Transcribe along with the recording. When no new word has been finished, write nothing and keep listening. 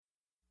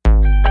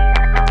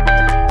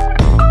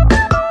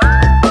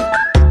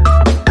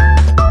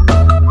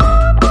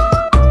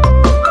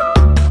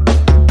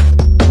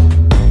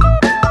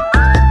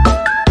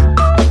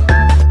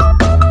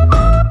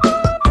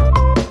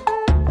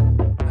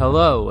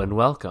and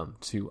welcome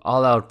to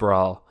All Out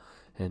Brawl,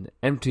 an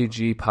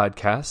MTG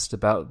podcast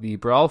about the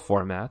Brawl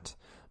format,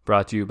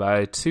 brought to you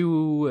by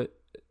two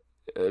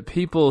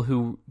people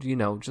who,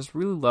 just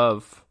really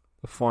love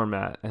the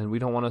format, and we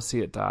don't want to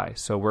see it die.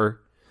 So we're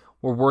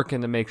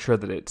working to make sure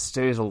that it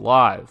stays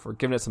alive. We're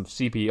giving it some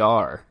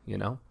CPR,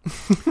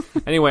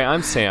 Anyway,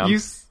 I'm Sam.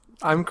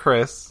 I'm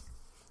Chris.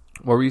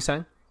 What were you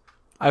saying?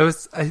 You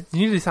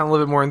need to sound a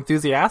little bit more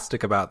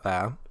enthusiastic about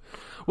that.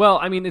 Well,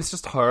 I mean, it's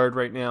just hard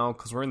right now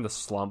because we're in the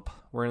slump.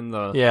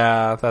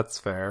 Yeah, that's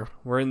fair.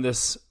 We're in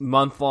this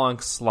month-long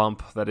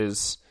slump that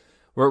is...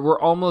 We're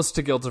almost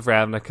to Guild of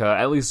Ravnica.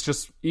 At least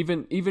just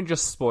even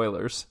just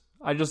spoilers.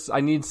 I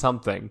need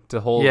something to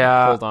hold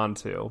on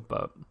to.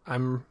 But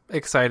I'm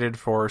excited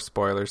for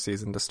spoiler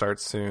season to start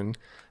soon.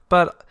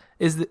 But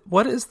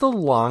what is the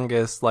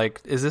longest?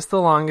 Is this the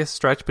longest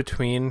stretch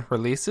between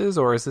releases,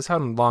 or is this how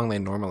long they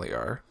normally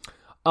are?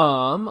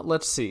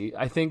 Let's see.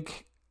 I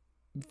think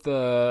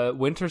the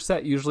winter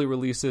set usually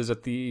releases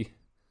at the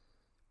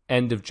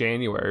end of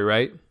January,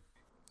 right?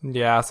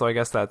 Yeah, so I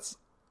guess that's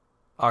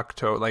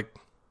October,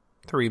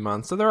 3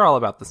 months. So they're all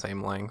about the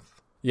same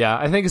length. Yeah,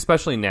 I think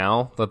especially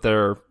now that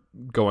they're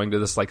going to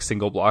this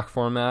single block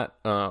format,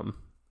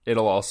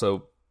 it'll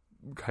also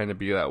kind of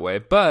be that way.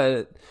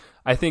 But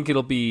I think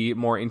it'll be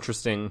more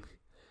interesting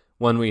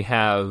when we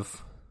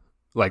have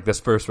this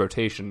first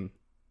rotation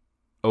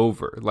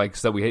over,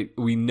 so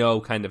we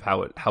know kind of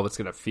how it's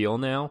going to feel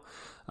now.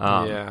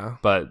 Yeah.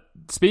 But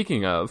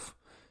speaking of,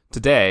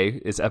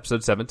 today is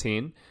episode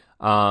 17,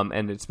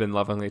 and it's been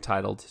lovingly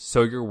titled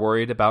 "So You're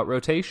Worried About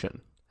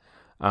Rotation,"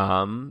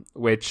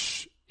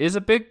 which is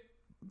a big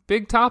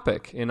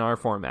topic in our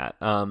format.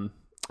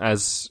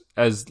 As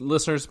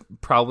listeners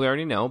probably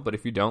already know, but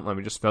if you don't, let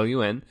me just fill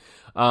you in.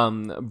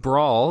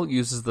 Brawl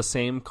uses the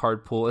same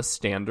card pool as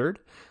Standard,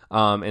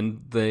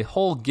 and the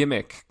whole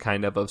gimmick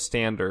of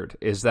Standard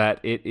is that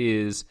it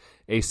is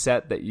a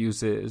set that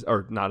uses,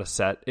 or not a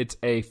set, it's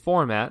a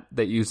format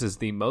that uses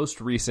the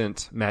most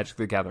recent Magic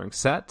the Gathering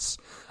sets,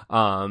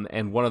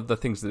 and one of the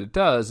things that it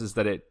does is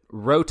that it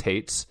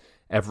rotates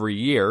every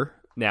year.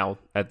 Now,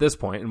 at this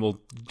point, and we'll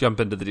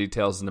jump into the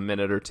details in a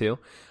minute or two,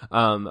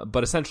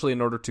 but essentially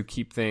in order to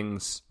keep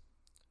things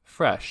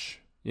fresh,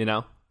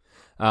 to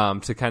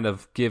kind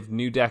of give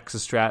new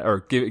decks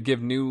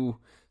give new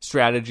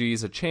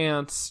strategies a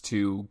chance,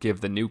 to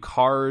give the new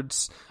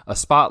cards a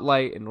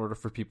spotlight in order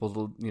for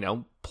people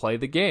to, play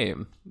the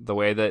game the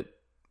way that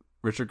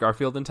Richard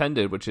Garfield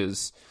intended, which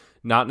is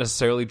not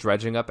necessarily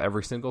dredging up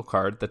every single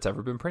card that's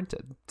ever been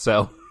printed.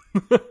 So...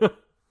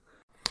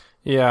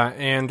 Yeah,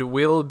 and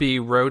we'll be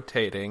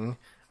rotating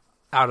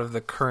out of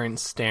the current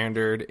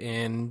Standard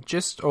in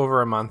just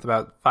over a month,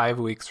 about 5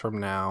 weeks from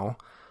now.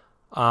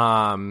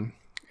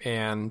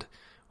 And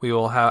we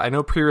will have... I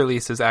know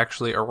pre-release is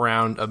actually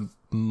around a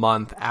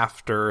month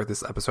after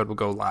this episode will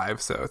go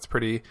live, so it's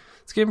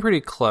getting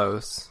pretty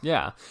close.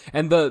 Yeah,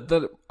 and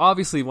the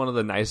obviously one of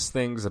the nice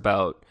things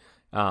about...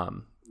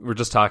 we're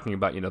just talking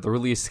about, the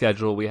release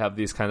schedule. We have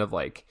these kind of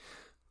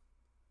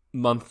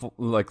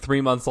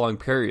 3 months long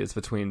periods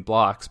between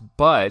blocks,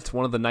 but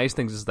one of the nice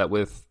things is that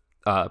with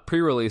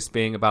pre-release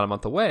being about a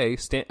month away,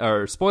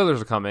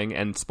 spoilers are coming,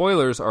 and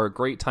spoilers are a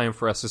great time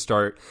for us to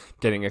start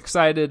getting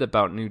excited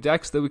about new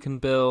decks that we can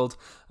build,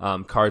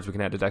 cards we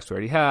can add to decks we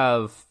already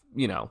have,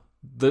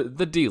 the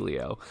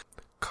dealio.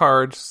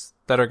 Cards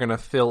that are going to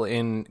fill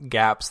in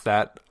gaps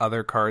that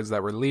other cards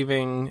that we're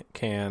leaving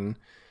can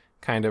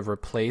kind of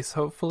replace,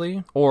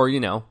 hopefully. Or,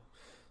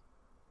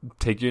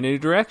 take you in a new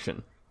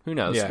direction. Who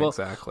knows? Yeah,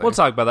 exactly. We'll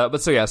talk about that.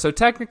 But so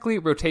technically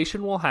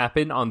rotation will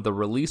happen on the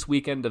release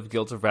weekend of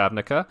Guild of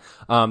Ravnica.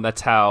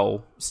 That's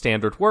how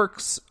Standard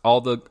works.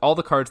 All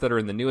the cards that are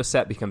in the newest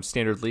set become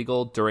Standard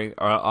legal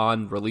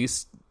on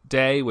release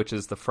day, which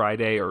is the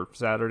Friday or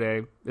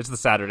Saturday. It's the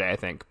Saturday, I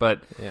think.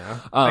 But yeah,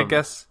 I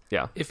guess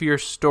if your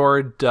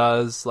store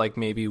does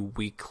maybe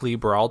weekly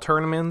Brawl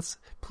tournaments,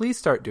 please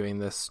start doing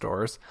this,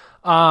 stores.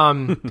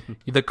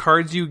 The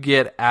cards you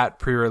get at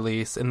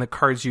pre-release and the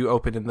cards you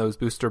open in those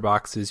booster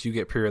boxes you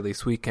get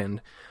pre-release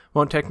weekend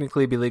won't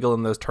technically be legal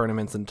in those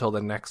tournaments until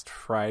the next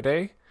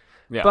Friday.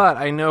 Yeah. But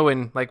I know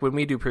when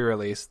we do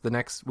pre-release,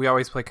 we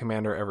always play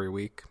Commander every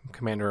week,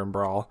 Commander and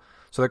Brawl.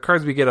 So the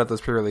cards we get at those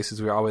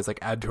pre-releases, we always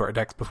add to our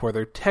decks before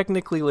they're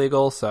technically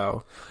legal.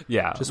 So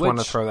yeah, just want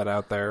to throw that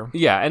out there.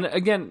 Yeah, and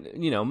again,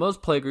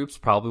 most play groups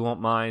probably won't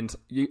mind.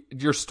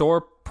 Your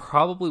store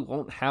probably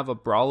won't have a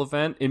Brawl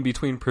event in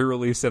between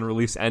pre-release and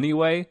release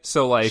anyway.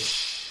 So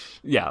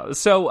yeah.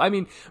 So I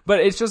mean, but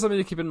it's just something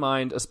to keep in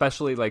mind,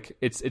 especially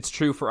it's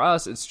true for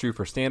us. It's true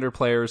for Standard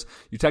players.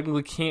 You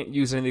technically can't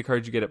use any of the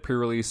cards you get at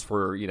pre-release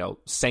for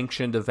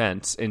sanctioned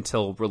events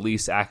until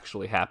release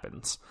actually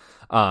happens.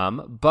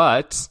 So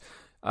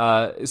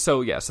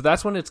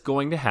that's when it's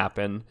going to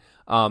happen.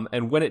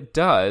 And when it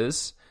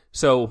does,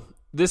 so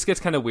this gets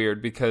kind of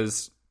weird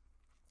because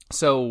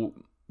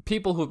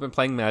people who have been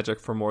playing Magic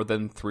for more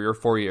than 3 or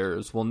 4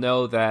 years will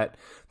know that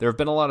there have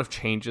been a lot of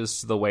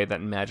changes to the way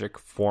that Magic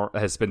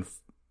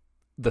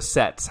the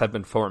sets have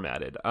been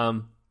formatted.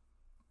 Kind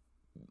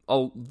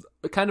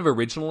of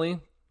originally,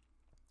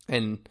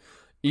 And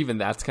even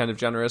that's kind of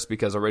generous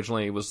because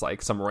originally it was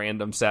like some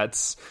random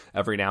sets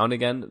every now and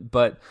again.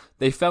 But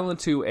they fell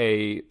into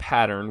a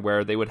pattern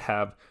where they would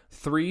have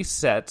 3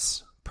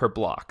 sets per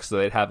block. So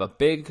they'd have a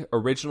big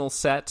original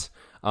set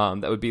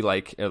that would be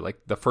like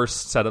the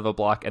first set of a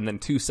block, and then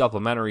 2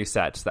 supplementary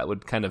sets that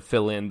would kind of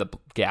fill in the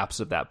gaps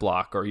of that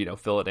block, or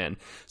fill it in.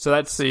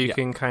 So you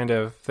can kind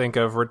of think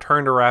of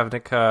Return to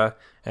Ravnica,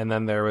 and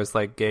then there was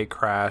like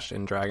Gatecrash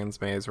and Dragon's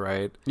Maze,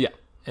 right? Yeah.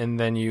 And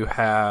then you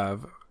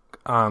have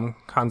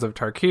Khans of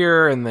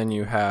Tarkir, and then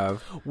you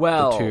have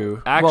the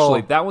 2.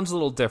 Actually, that one's a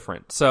little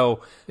different.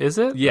 So is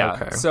it? Yeah.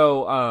 Okay.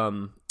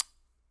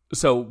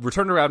 So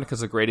Return to Ravnica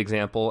is a great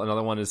example.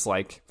 Another one is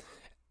like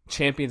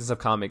Champions of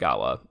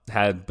Kamigawa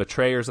had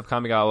Betrayers of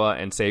Kamigawa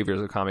and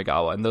Saviors of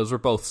Kamigawa, and those were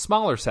both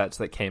smaller sets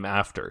that came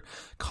after.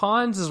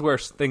 Khans is where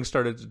things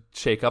started to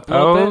shake up a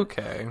little bit.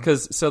 Okay.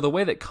 Because the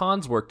way that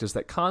Khans worked is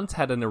that Khans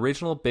had an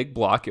original big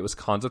block. It was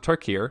Khans of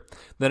Tarkir.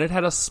 Then it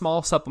had a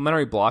small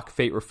supplementary block,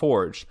 Fate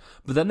Reforged.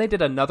 But then they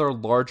did another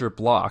larger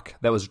block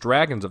that was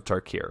Dragons of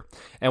Tarkir.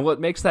 And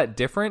what makes that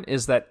different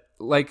is that,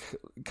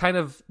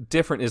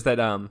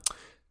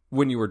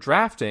 when you were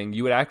drafting,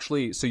 you would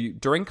actually...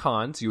 during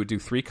Khans, you would do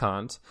 3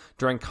 Khans.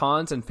 During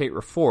Khans and Fate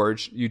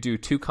Reforged, you do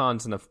 2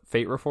 Khans and a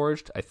Fate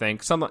Reforged, I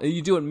think.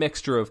 You do a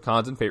mixture of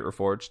Khans and Fate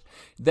Reforged.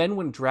 Then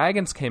when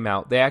Dragons came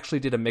out, they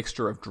actually did a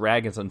mixture of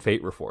Dragons and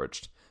Fate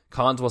Reforged.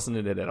 Khans wasn't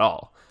in it at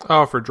all.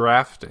 Oh, for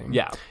drafting.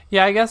 Yeah.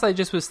 Yeah, I guess I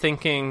just was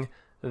thinking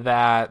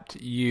that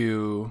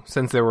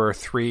since there were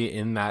 3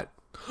 in that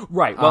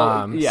right,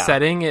 well,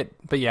 setting,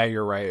 but yeah,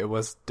 you're right, it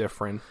was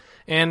different.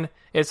 And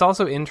it's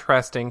also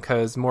interesting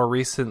because more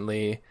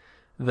recently,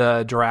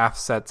 the draft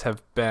sets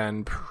have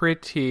been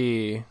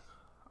pretty...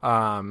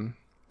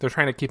 they're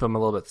trying to keep them a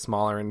little bit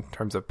smaller in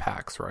terms of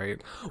packs,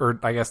 right? Or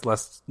I guess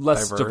less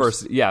diverse.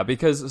 Diversity. Yeah,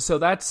 because so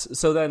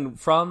then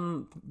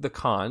from the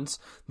Khans,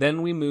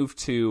 then we move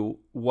to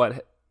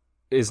what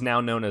is now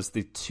known as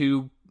the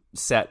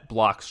 2-set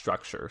block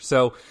structure.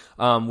 So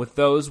with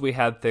those, we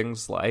had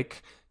things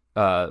like...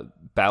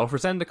 Battle for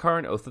Zendikar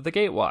and Oath of the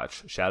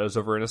Gatewatch, Shadows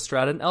over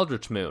Innistrad and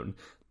Eldritch Moon.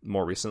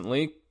 More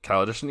recently,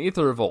 Kaladesh and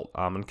Aether Revolt,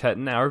 Amonkhet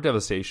and Hour of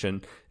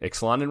Devastation,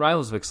 Ixalan and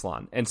Rivals of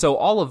Ixalan. And so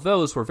all of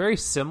those were very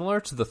similar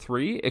to the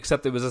 3,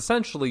 except it was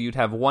essentially you'd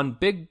have one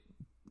big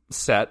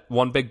set,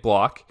 one big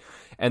block,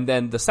 and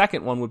then the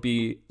second one would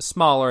be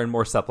smaller and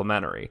more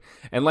supplementary.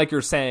 And like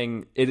you're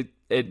saying,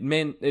 it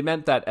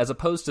meant that as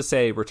opposed to,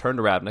 say, Return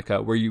to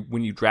Ravnica, where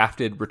when you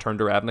drafted Return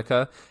to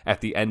Ravnica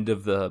at the end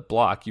of the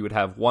block, you would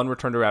have 1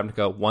 Return to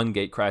Ravnica, 1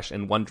 Gatecrash,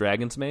 and 1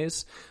 Dragon's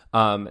Maze.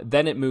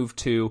 Then it moved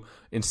to,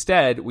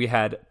 instead, we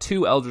had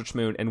 2 Eldritch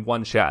Moon and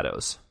 1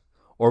 Shadows.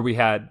 Or we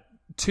had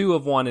 2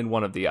 of one and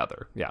 1 of the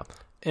other. Yeah.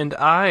 And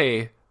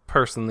I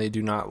personally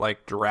do not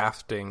like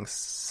drafting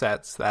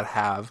sets that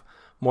have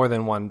more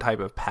than one type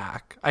of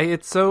pack.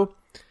 It's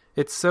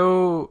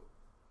so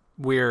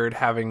weird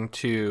having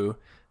to...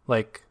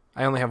 Like,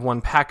 I only have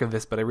 1 pack of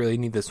this, but I really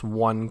need this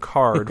 1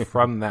 card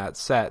from that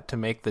set to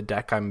make the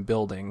deck I'm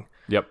building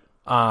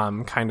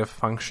kind of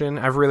function.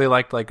 I've really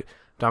liked,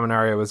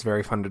 Dominaria was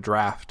very fun to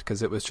draft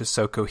because it was just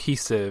so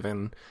cohesive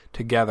and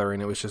together,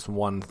 and it was just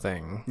one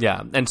thing.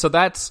 Yeah, and so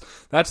that's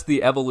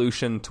the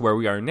evolution to where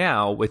we are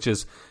now, which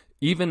is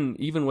even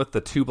with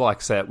the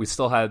 2-block set, we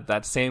still had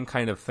that same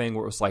kind of thing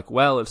where it was like,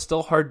 well, it's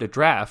still hard to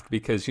draft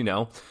because,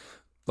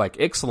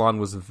 Ixalan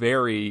was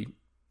very...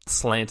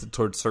 slanted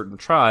towards certain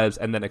tribes,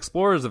 and then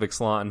Rivals of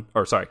Ixalan.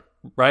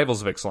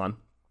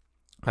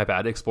 My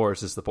bad,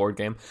 Explorers is the board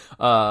game.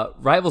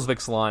 Rivals of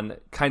Ixalan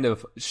kind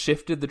of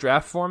shifted the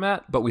draft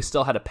format, but we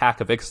still had a pack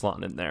of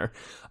Ixalan in there.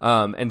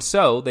 And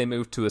so they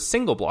moved to a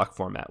single block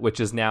format, which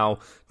is now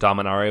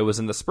Dominaria was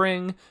in the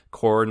spring,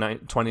 Core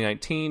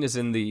 2019 is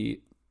in the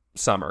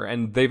summer,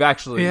 and they've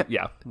actually...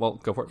 Yeah, well,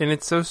 go for it. And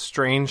it's so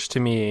strange to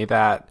me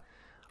that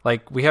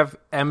we have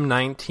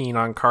M19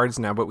 on cards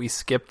now, but we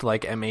skipped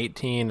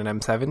M18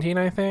 and M17,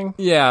 I think.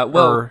 Yeah,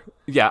 well,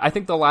 I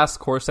think the last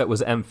core set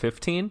was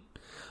M15.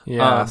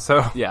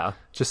 Yeah,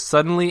 just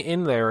suddenly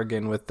in there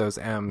again with those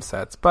M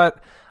sets.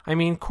 But, I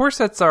mean, core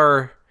sets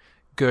are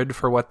good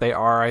for what they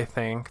are, I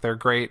think. They're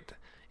great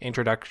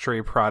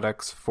introductory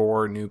products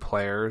for new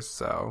players,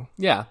 so...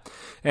 Yeah,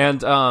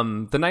 and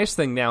the nice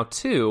thing now,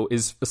 too,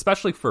 is,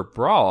 especially for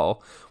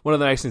Brawl, one of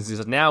the nice things is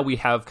that now we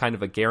have kind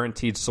of a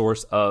guaranteed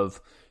source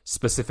of...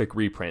 specific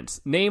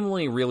reprints,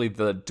 namely really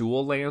the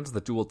dual lands,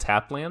 the dual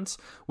tap lands,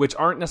 which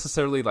aren't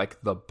necessarily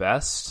the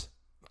best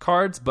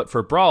cards, but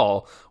for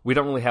Brawl, we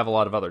don't really have a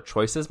lot of other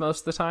choices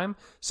most of the time,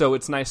 so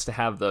it's nice to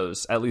have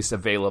those at least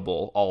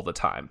available all the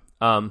time.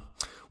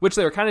 Which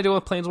they were kind of doing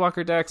with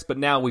Planeswalker decks, but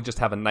now we just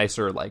have a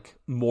nicer,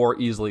 more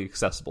easily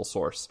accessible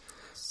source.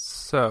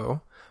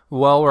 So,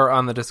 while we're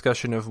on the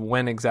discussion of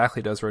when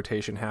exactly does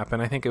rotation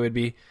happen, I think it would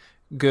be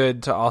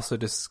good to also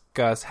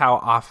discuss how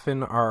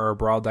often are our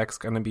Brawl decks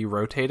going to be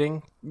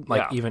rotating,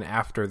 even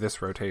after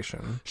this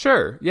rotation.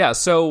 Sure, yeah.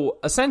 So,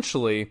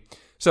 essentially,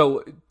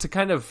 to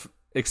kind of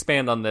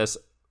expand on this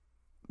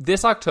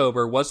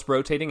October, what's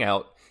rotating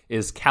out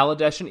is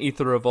Kaladesh and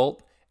Aether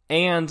Revolt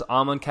and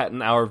Amonkhet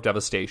and Hour of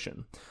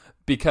Devastation.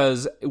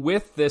 because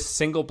with this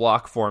single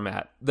block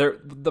format,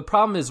 the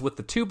problem is with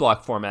the 2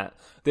 block format,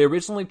 they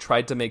originally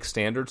tried to make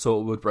standard so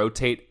it would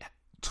rotate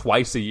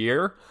twice a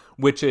year,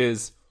 which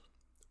is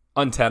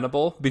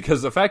untenable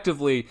because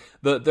effectively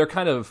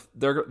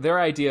their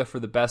idea for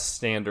the best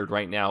standard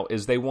right now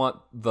is they want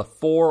the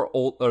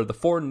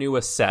 4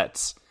 newest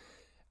sets,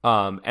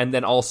 and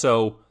then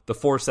also the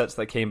 4 sets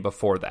that came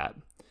before that.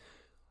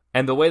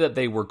 And the way that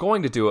they were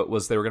going to do it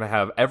was they were going to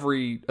have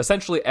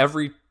essentially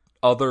every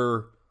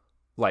other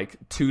like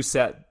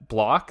 2-set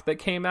block that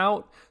came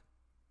out,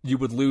 you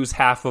would lose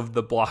half of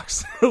the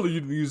blocks.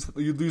 you'd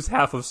lose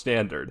half of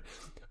standard.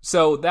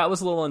 So that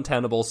was a little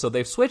untenable. So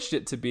they've switched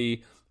it to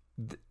be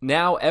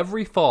now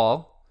every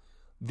fall,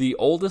 the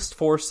oldest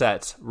 4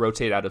 sets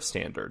rotate out of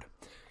standard.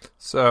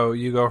 So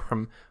you go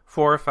from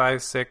 4,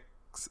 5, 6,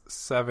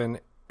 7,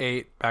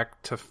 8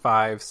 back to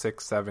 5,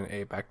 6, 7,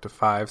 8 back to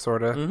 5,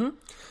 sort of. Mm-hmm.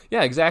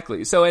 Yeah,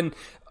 exactly. So, and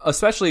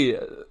especially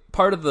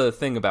part of the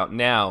thing about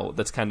now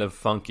that's kind of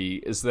funky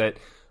is that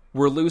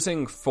we're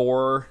losing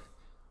 4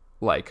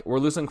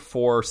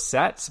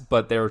 sets,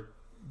 but they're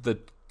the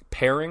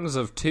pairings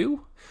of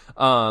 2,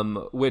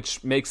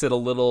 which makes it a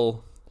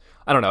little,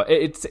 I don't know.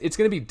 It's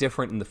going to be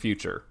different in the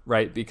future,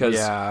 right? Because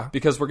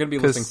we're going to be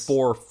losing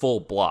 4 full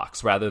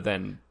blocks rather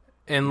than,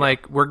 and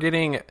like we're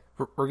getting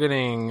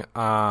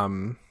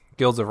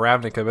Guilds of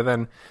Ravnica, but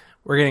then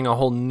we're getting a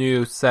whole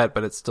new set,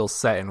 but it's still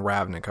set in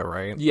Ravnica,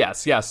 right?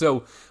 Yes, yeah.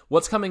 So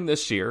what's coming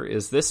this year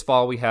is this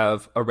fall we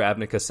have a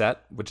Ravnica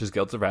set, which is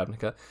Guilds of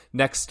Ravnica.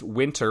 Next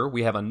winter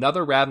we have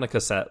another Ravnica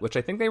set, which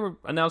I think they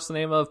announced the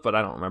name of, but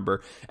I don't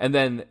remember. And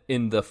then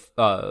in the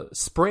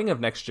spring of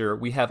next year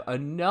we have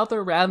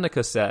another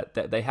Ravnica set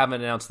that they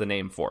haven't announced the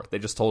name for. They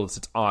just told us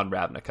it's on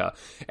Ravnica.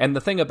 And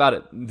the thing about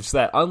it is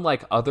that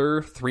unlike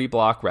other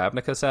 3-block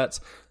Ravnica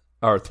sets,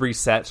 or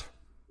 3-set,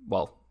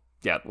 well,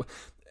 yeah,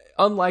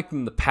 unlike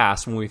in the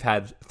past when we've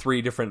had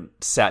 3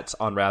 different sets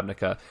on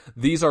Ravnica,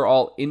 these are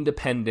all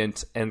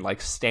independent and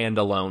like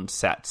standalone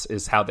sets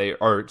is how they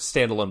are,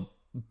 standalone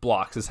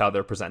blocks is how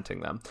they're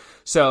presenting them.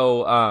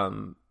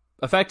 So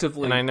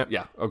effectively, and I know,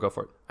 go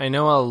for it. I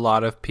know a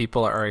lot of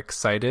people are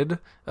excited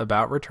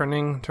about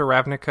returning to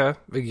Ravnica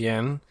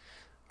again.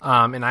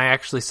 And I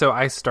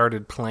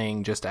started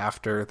playing just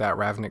after that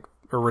Ravnica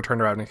or Return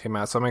to Ravnica came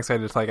out, so I'm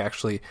excited to like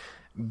actually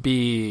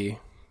be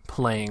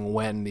playing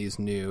when these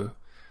new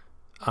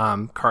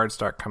cards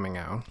start coming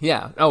out.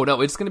 Yeah. Oh,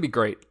 no, it's going to be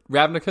great.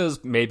 Ravnica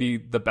is maybe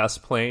the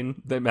best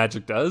plane that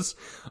Magic does.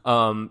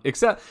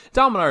 Except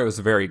Dominaria was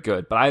very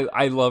good, but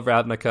I love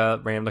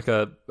Ravnica.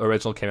 Ravnica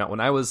original came out when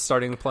I was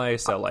starting to play,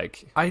 so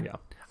like,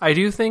 I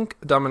do think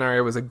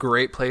Dominaria was a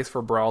great place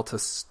for Brawl to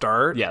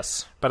start.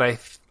 Yes. But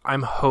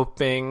I'm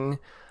hoping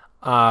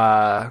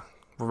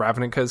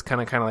Ravnica's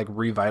kind of like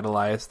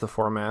revitalized the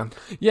format.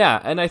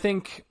 Yeah, and I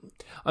think,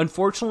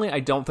 unfortunately, I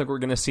don't think we're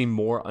going to see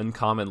more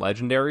uncommon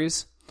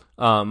legendaries.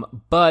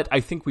 But I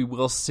think we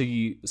will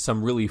see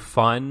some really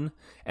fun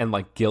and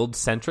like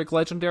guild-centric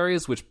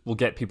legendaries, which will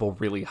get people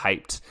really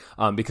hyped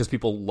because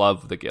people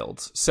love the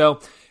guilds. So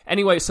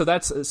anyway,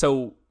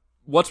 so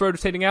what's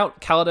rotating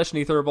out? Kaladesh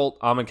and Aetherrevolt,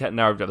 Amonkhet and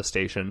Hour of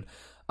Devastation.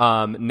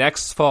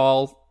 Next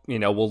fall,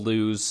 we'll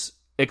lose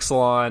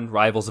Ixalan,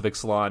 Rivals of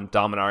Ixalan,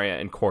 Dominaria,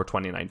 and Core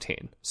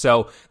 2019.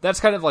 So that's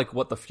kind of like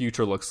what the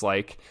future looks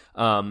like.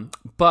 Go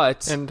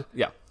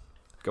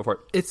for it.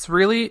 It's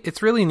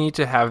really neat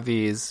to have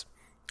these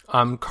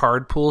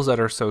card pools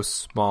that are so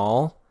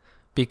small,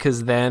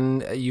 because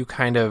then you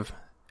kind of,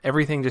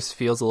 everything just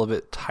feels a little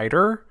bit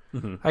tighter.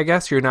 Mm-hmm. I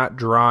guess you're not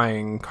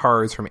drawing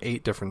cards from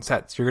 8 different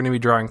sets. You're going to be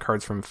drawing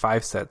cards from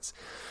 5 sets.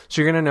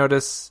 So you're going to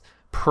notice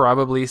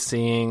probably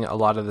seeing a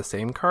lot of the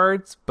same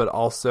cards, but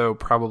also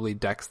probably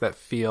decks that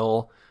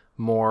feel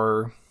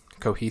more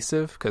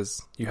cohesive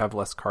because you have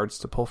less cards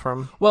to pull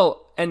from.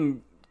 Well,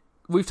 and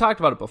we've talked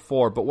about it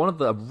before, but one of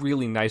the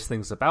really nice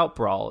things about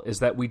Brawl is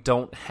that we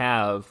don't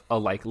have a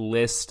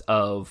list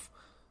of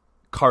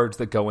cards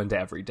that go into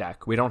every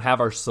deck. We don't have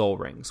our Soul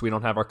Rings. We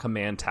don't have our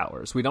Command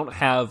Towers. We don't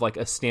have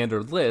a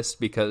standard list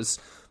because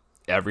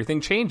everything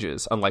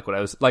changes. Unlike what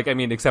I was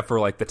except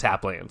for the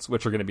tap lands,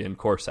 which are going to be in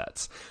core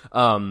sets.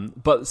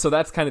 But so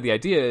that's kind of the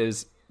idea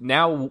is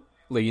now,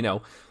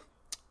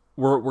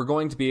 we're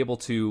going to be able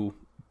to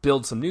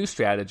build some new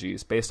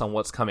strategies based on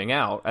what's coming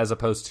out, as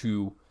opposed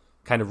to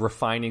kind of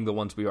refining the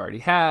ones we already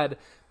had.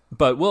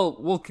 But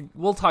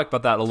we'll talk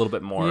about that a little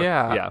bit more.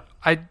 Yeah.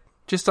 I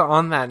just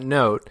on that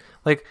note,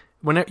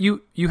 when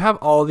you have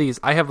all these,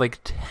 I have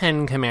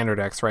 10 commander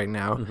decks right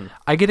now. Mm-hmm.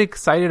 I get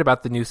excited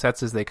about the new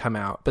sets as they come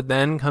out, but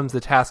then comes the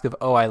task of,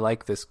 I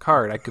like this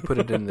card, I could put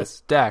it in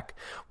this deck.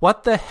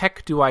 What the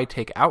heck do I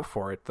take out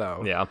for it,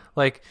 though? Yeah.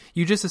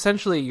 You just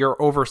essentially, you're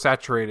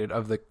oversaturated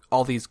of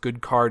all these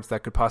good cards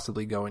that could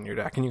possibly go in your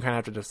deck, and you kind of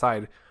have to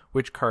decide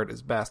which card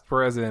is best.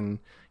 Whereas you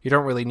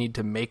don't really need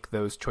to make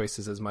those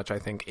choices as much, I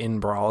think, in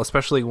Brawl,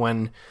 especially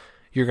when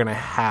you're going to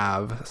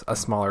have a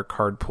smaller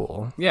card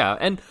pool. Yeah,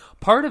 and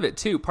one of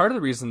the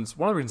reasons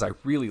I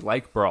really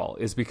like Brawl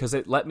is because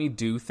it let me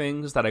do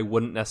things that I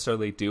wouldn't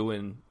necessarily do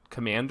in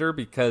Commander,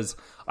 because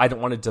I don't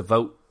want to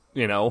devote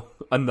you know,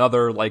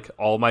 another, like,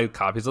 all my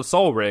copies of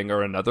Sol Ring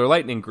or another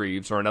Lightning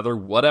Greaves or another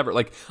whatever.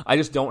 Like, I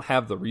just don't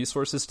have the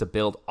resources to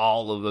build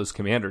all of those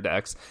commander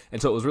decks.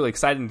 And so it was really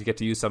exciting to get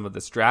to use some of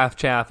this draft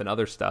chaff and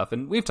other stuff.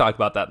 And we've talked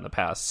about that in the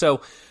past.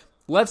 So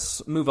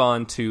let's move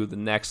on to the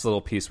next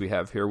little piece we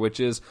have here, which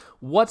is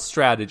what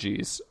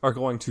strategies are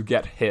going to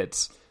get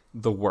hit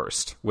the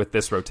worst with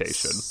this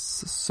rotation.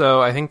 So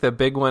I think the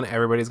big one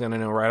everybody's going to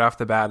know right off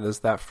the bat is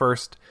that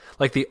first,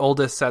 like the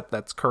oldest set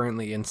that's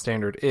currently in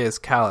Standard is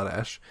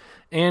Kaladesh.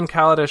 And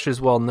Kaladesh is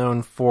well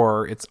known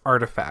for its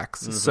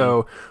artifacts. Mm-hmm.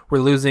 So we're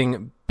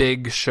losing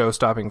big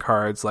show-stopping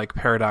cards like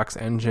Paradox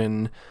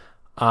Engine,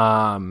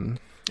 and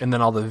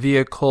then all the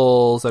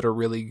vehicles that are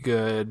really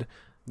good.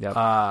 Yep.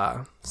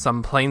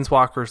 Some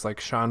planeswalkers like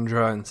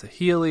Chandra and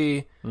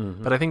Saheeli.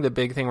 Mm-hmm. But I think the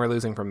big thing we're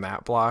losing from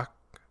that block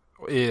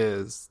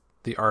is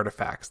the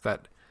artifacts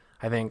that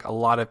I think a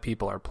lot of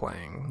people are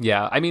playing.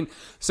 Yeah, I mean,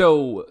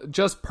 so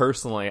just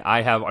personally,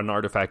 I have an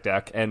artifact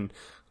deck, and,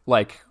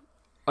 like,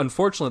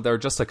 unfortunately, there are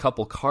just a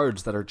couple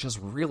cards that are just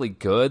really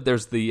good.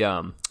 There's the,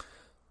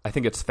 I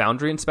think it's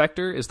Foundry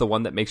Inspector is the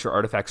one that makes your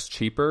artifacts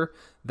cheaper.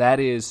 That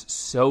is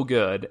so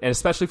good, and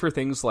especially for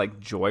things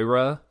like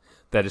Joyra,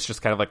 that is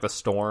just kind of like the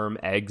Storm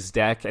Eggs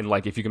deck, and,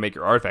 like, if you can make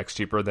your artifacts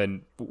cheaper,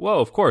 then, whoa,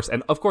 of course.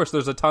 And, of course,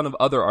 there's a ton of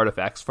other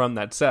artifacts from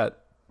that set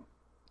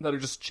that are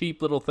just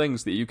cheap little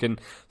things that you can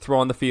throw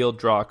on the field,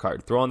 draw a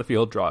card, throw on the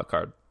field, draw a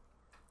card.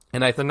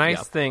 And the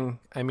nice thing,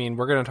 I mean,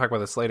 we're going to talk about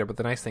this later, but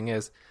the nice thing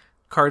is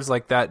cards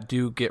like that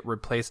do get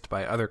replaced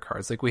by other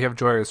cards. Like we have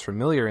Joyra's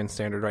Familiar in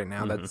Standard right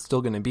now. That's still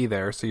going to be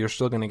there, so you're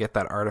still going to get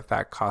that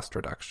artifact cost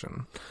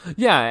reduction.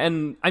 Yeah,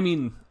 and I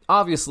mean,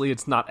 obviously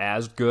it's not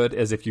as good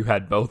as if you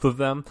had both of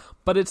them,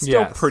 but it's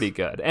still pretty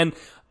good. And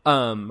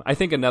I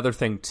think another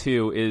thing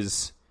too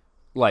is,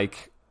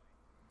 like,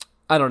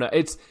 I don't know,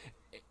 it's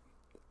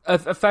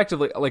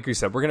effectively, like we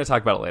said, we're going to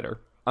talk about it later.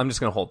 I'm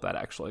just going to hold that,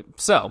 actually.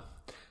 So,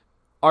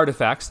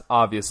 artifacts,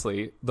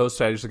 obviously, those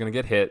strategies are going to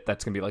get hit.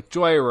 That's going to be like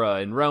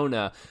Joyra and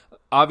Rona.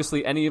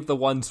 Obviously, any of the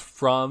ones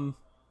from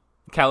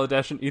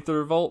Kaladesh and Aether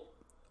Revolt,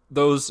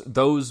 those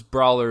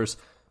brawlers,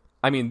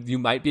 I mean, you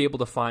might be able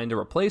to find a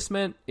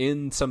replacement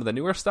in some of the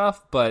newer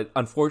stuff, but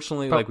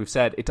unfortunately, like we've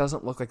said, it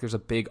doesn't look like there's a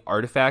big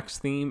artifacts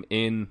theme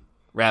in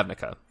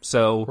Ravnica.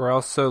 So we're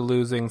also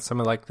losing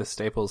some of, like, the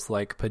staples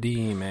like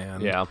Padim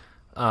and... Yeah.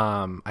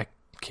 I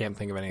can't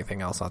think of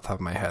anything else off the top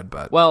of my head,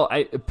 but... Well,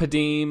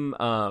 Padim,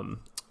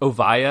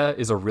 Ovaya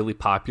is a really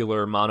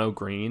popular mono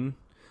green.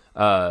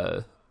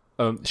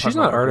 She's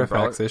not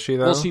artifacts, is she,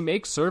 though? Well, she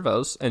makes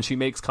servos, and she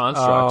makes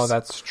constructs. Oh,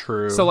 that's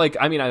true. So, like,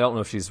 I mean, I don't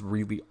know if she's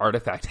really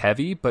artifact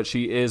heavy, but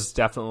she is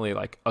definitely,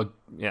 like,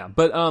 yeah.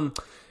 But,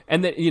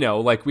 and then, you know,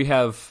 like, we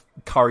have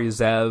Kari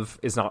Zev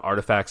is not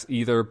artifacts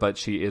either, but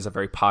she is a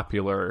very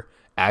popular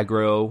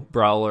aggro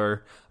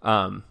brawler.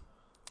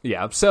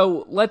 Yeah,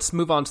 so let's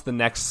move on to the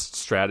next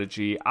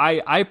strategy.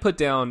 I put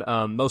down,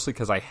 mostly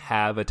because I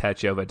have a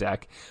Tachiova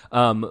deck,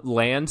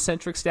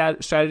 land-centric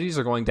strategies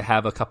are going to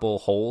have a couple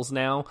holes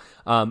now,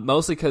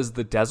 mostly because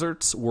the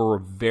deserts were a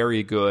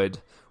very good,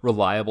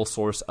 reliable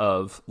source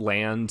of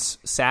land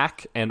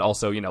sack and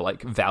also, you know,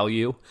 like,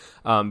 value,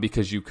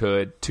 because you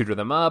could tutor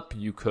them up,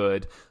 you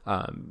could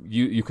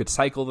you could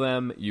cycle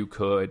them, you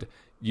could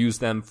use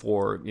them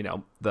for, you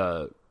know,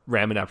 the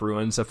Ramunap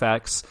Ruins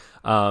effects.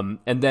 And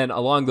then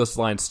along those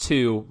lines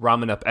too,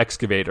 Ramunap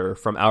Excavator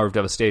from Hour of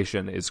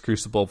Devastation is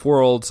Crucible of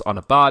Worlds on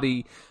a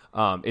body.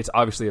 It's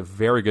obviously a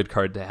very good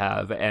card to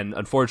have, and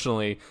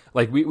unfortunately,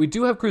 like, we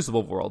do have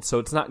Crucible of Worlds, so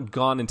it's not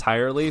gone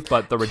entirely,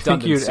 but the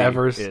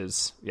redundancy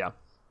is... Yeah.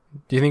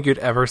 Do you think you'd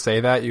ever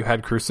say that you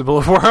had Crucible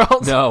of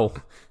Worlds?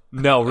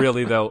 No,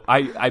 really though.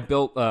 I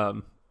built...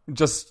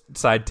 just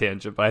side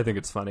tangent, but I think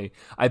it's funny.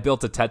 I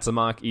built a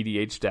Tetzamach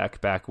EDH deck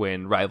back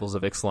when Rivals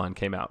of Ixalan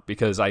came out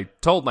because I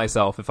told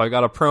myself if I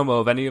got a promo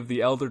of any of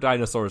the Elder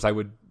Dinosaurs, I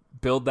would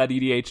build that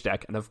EDH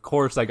deck, and of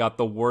course I got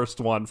the worst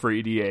one for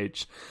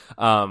EDH.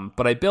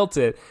 But I built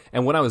it,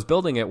 and when I was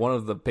building it, one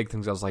of the big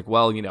things I was like,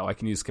 well, you know, I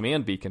can use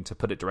Command Beacon to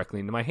put it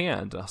directly into my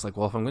hand. And I was like,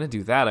 well, if I'm going to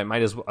do that, I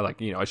might as well,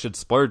 like, you know, I should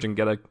splurge and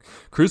get a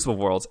Crucible of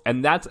Worlds.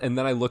 And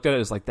then I looked at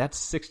it as like, that's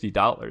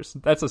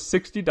 $60. That's a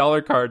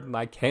 $60 card,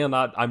 and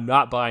I'm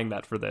not buying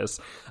that for this.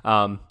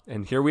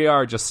 And here we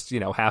are just, you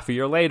know, half a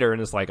year later,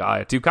 and it's like, I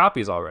have 2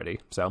 copies already.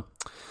 So...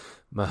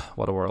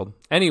 what a world.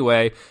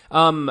 Anyway,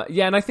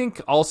 yeah, and I think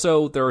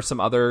also there are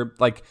some other,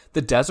 like,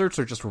 the deserts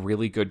are just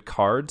really good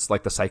cards,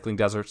 like the Cycling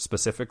Desert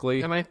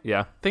specifically. And I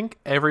think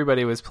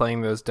everybody was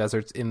playing those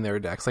deserts in their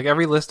decks. Like,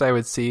 every list I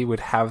would see would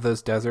have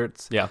those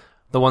deserts. Yeah.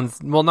 The ones,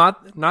 well,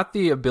 not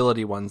the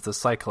ability ones, the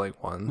cycling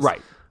ones.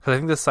 Right. Because I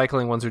think the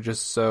cycling ones are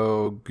just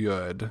so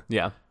good.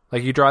 Yeah.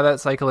 Like, you draw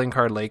that cycling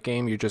card late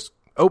game, you just,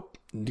 you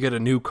get a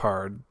new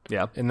card.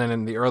 Yeah. And then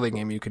in the early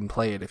game, you can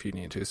play it if you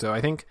need to. So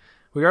I think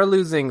we are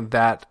losing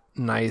that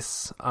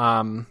nice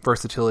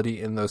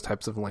versatility in those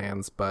types of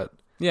lands, but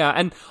yeah,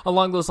 and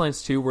along those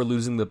lines too, we're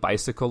losing the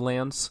bicycle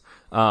lands.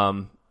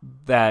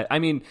 That, I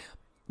mean,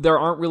 there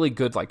aren't really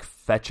good, like,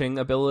 fetching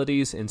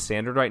abilities in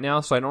Standard right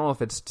now, so I don't know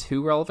if it's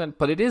too relevant,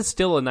 but it is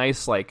still a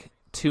nice, like,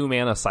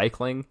 2-mana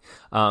cycling.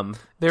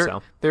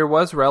 There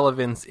was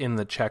relevance in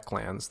the Czech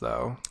lands,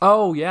 though.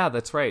 Oh yeah,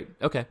 that's right.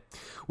 Okay,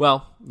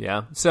 well,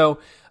 yeah. So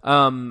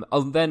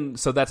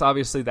that's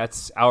obviously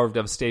Hour of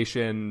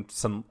Devastation,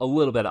 a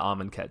little bit of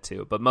Amonkhet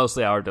too, but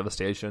mostly Hour of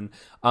Devastation.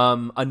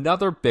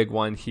 Another big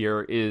one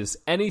here is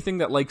anything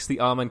that likes the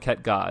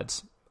Amonkhet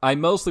gods. I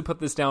mostly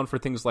put this down for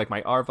things like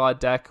my Arvad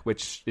deck,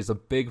 which is a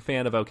big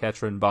fan of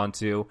Oketra and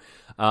Bantu.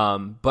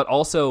 But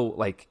also,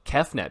 like,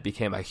 Kefnet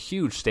became a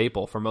huge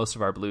staple for most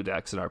of our blue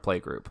decks in our play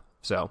group.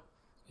 So,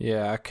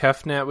 yeah,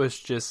 Kefnet was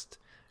just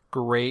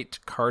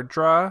great card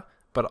draw,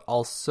 but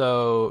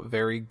also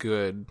very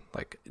good,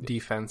 like,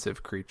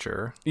 defensive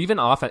creature. Even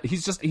offense,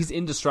 he's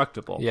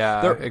indestructible.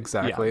 Yeah,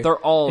 exactly. Yeah, they're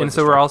all and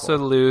so we're also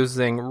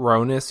losing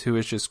Ronus, who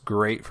is just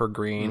great for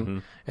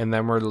green, and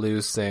then we're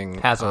losing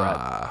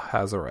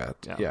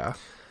Hazoret. Yeah.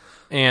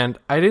 And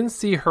I didn't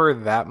see her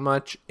that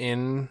much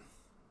in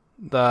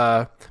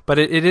the... But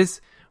it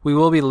is... We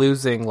will be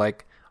losing,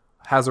 like...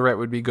 Hazoret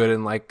would be good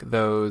in, like,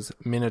 those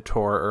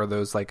Minotaur or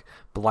those, like,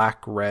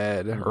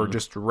 black-red or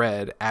just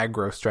red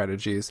aggro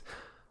strategies.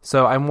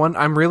 So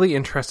I'm really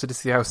interested to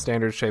see how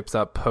Standard shapes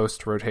up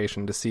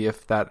post-rotation to see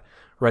if that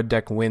red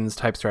deck wins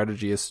type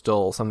strategy is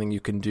still something you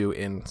can do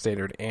in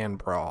Standard and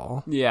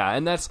Brawl. Yeah,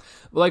 and that's,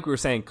 like we were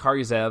saying,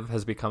 Kari Zev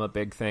has become a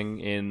big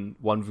thing in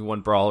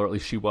 1v1 Brawl, or at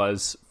least she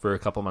was for a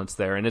couple months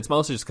there. And it's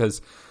mostly just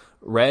because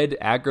red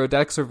aggro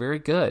decks are very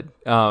good.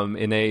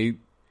 In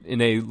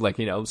a like,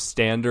 you know,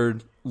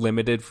 standard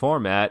limited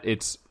format,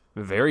 it's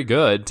very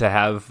good to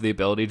have the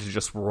ability to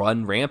just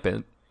run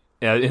rampant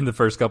in the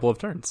first couple of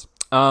turns.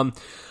 But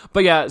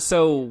yeah,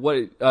 so what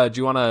do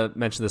you want to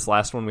mention this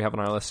last one we have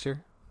on our list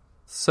here?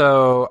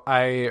 So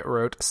I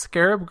wrote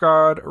Scarab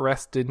God,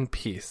 rest in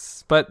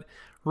peace. But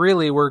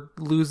really, we're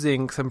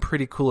losing some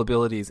pretty cool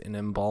abilities in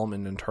Embalm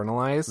and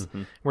Internalize.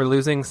 We're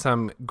losing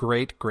some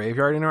great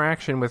graveyard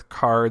interaction with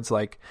cards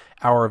like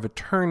Hour of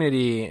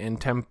Eternity and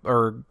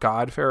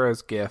God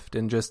Pharaoh's Gift,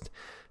 and just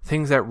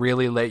things that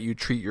really let you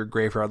treat your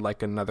graveyard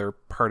like another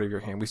part of your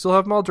hand. We still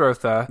have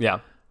Muldrotha. Yeah.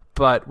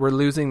 But we're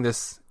losing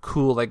this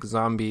cool, like,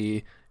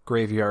 zombie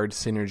graveyard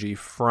synergy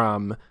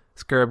from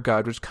Scarab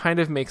God, which kind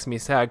of makes me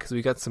sad because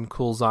we got some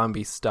cool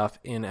zombie stuff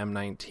in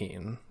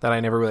M19 that I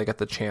never really got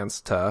the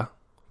chance to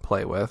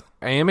play with.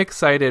 I am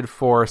excited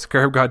for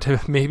Scarab God to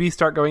maybe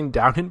start going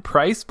down in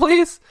price,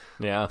 please.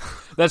 Yeah,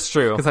 that's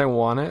true. Because I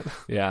want it.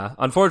 Yeah.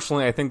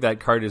 Unfortunately, I think that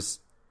card is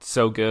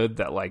so good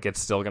that, like, it's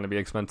still going to be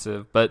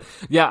expensive. But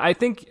yeah, I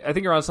think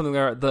you're on something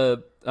there.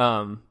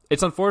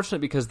 It's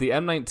unfortunate because the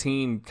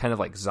M19 kind of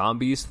like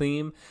zombies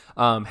theme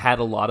had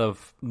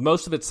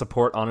most of its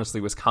support honestly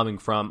was coming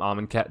from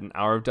Amonkhet and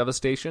Hour of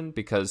Devastation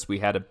because we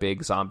had a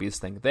big zombies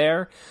thing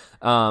there.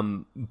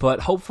 But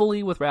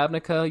hopefully with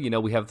Ravnica, you know,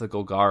 we have the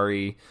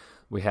Golgari,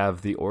 we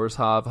have the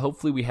Orzhov.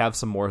 Hopefully we have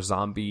some more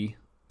zombie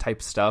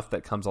type stuff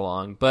that comes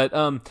along. But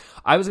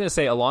I was going to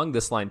say along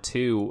this line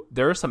too,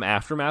 there are some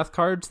Aftermath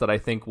cards that I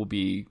think will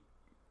be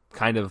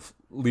kind of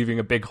leaving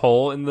a big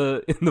hole in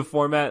the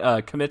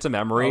format. Commit to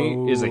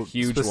Memory is a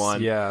huge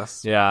one.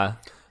 Yes. Yeah.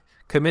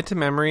 Commit to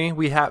Memory,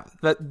 we have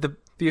the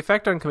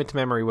effect on Commit to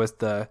Memory was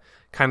the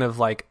kind of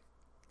like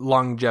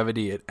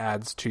longevity it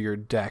adds to your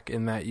deck,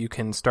 in that you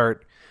can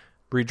start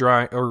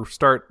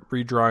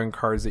redrawing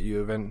cards that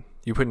you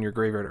put in your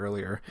graveyard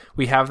earlier.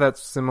 We have that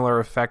similar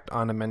effect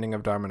on Amending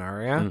of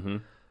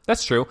Dominaria.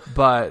 That's true.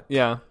 But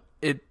yeah,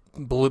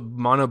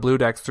 mono blue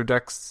decks or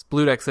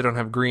blue decks that don't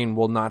have green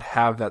will not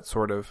have that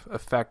sort of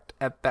effect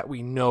that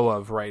we know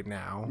of right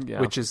now,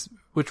 which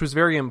was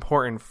very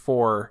important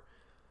for,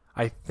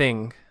 I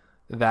think,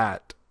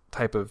 that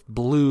type of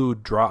blue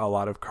draw a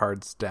lot of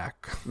cards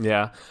deck.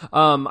 Yeah.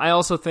 I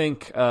also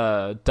think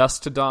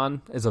Dusk to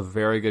Dawn is a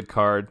very good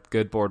card,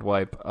 good board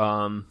wipe.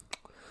 Even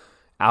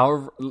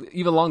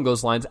along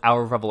those lines,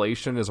 Hour of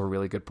Revelation is a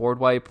really good board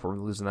wipe. We're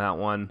losing that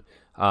one.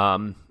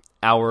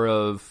 Hour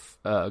of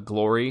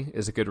Glory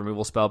is a good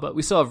removal spell, but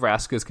we still have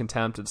Vraska's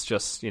Contempt. It's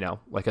just, you know,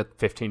 like a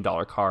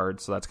 $15 card,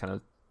 so that's kind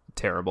of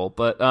terrible.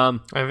 But I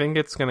think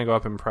it's going to go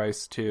up in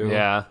price too.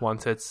 Yeah.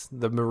 Once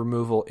the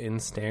removal in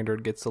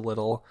Standard gets a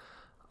little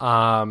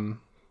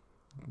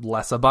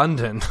less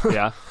abundant.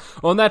 Yeah.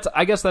 Well, and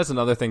I guess that's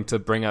another thing to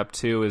bring up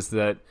too, is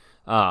that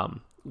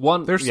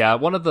one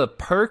of the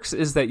perks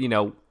is that, you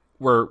know,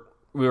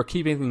 we're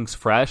keeping things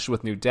fresh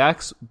with new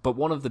decks, but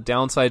one of the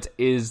downsides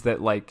is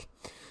that, like,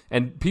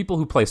 and people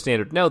who play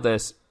Standard know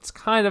this, it's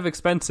kind of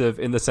expensive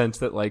in the sense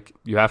that, like,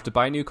 you have to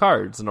buy new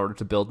cards in order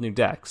to build new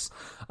decks.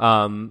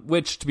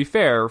 Which, to be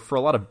fair, for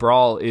a lot of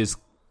Brawl is,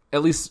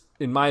 at least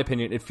in my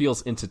opinion, it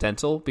feels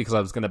incidental because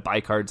I was going to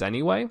buy cards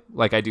anyway.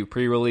 Like, I do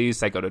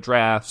pre-release, I go to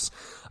drafts.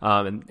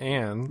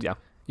 And yeah,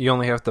 you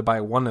only have to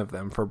buy one of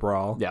them for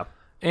Brawl. Yeah.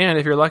 And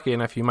if you're lucky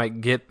enough, you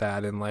might get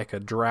that in, like, a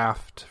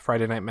draft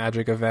Friday Night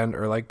Magic event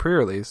or, like,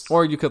 pre-release.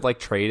 Or you could, like,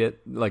 trade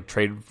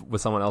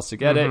with someone else to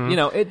get it. You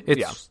know,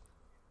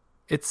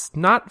 it's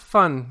not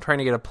fun trying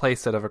to get a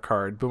playset of a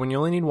card, but when you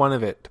only need one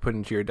of it to put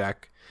into your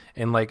deck,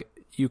 and, like,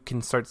 you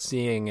can start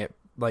seeing it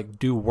like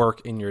do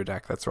work in your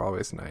deck. That's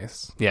always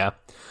nice. Yeah.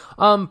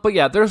 But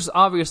yeah, there's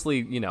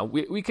obviously,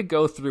 we could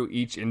go through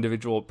each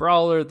individual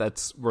brawler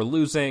we're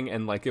losing,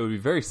 and like it would be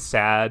very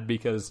sad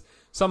because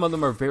some of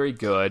them are very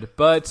good.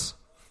 But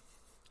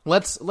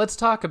let's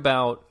talk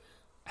about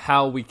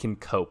how we can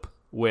cope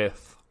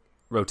with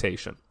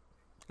rotation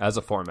as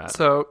a format.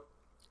 So,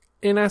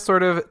 in a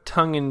sort of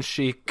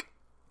tongue-in-cheek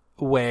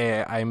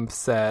way, I'm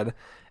said,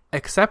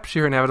 accept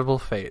your inevitable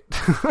fate.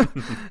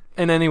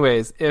 And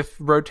anyways, if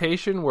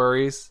rotation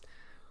worries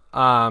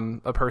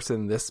a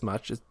person this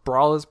much,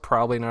 Brawl is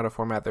probably not a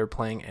format they're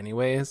playing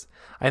anyways.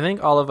 I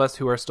think all of us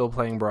who are still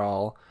playing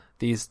Brawl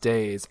these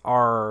days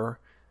are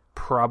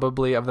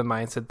probably of the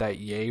mindset that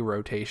yay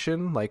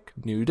rotation, like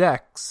new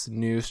decks,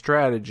 new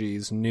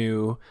strategies,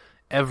 new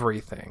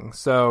everything.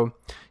 So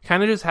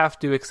kind of just have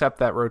to accept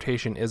that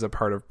rotation is a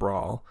part of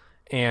Brawl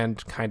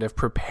and kind of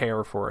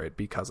prepare for it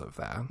because of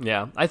that.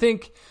 Yeah, I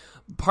think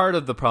part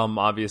of the problem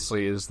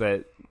obviously is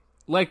that,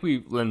 like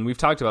we've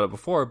talked about it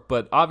before,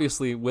 but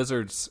obviously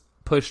Wizards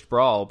pushed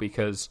Brawl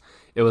because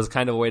it was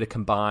kind of a way to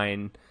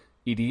combine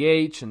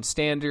EDH and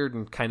Standard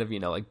and kind of,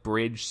 like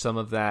bridge some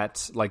of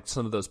that, like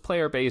some of those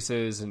player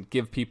bases and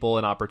give people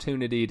an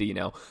opportunity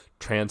to,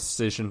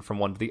 transition from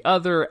one to the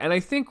other. And I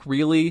think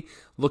really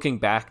looking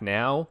back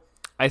now,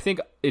 I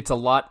think it's a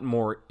lot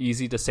more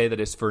easy to say that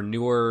it's for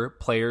newer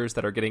players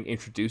that are getting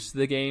introduced to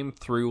the game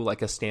through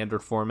like a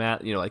Standard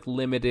format, like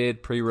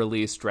limited,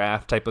 pre-release,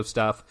 draft type of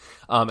stuff,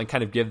 and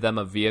kind of give them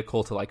a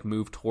vehicle to like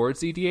move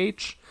towards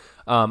EDH.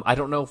 I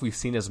don't know if we've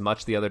seen as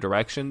much the other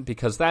direction,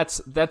 because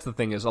that's the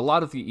thing, is a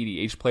lot of the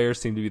EDH players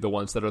seem to be the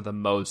ones that are the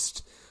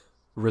most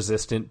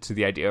resistant to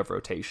the idea of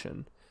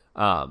rotation,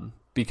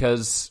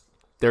 because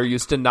they're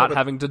used to not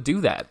having to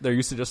do that. They're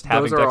used to just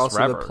having decks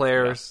forever. The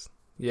players,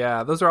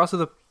 yeah, those are also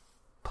the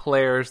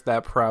players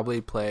that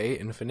probably play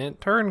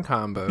infinite turn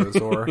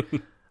combos. Or,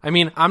 I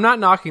mean, I'm not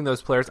knocking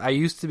those players. I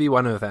used to be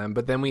one of them,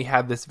 but then we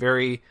had this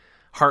very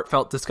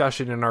heartfelt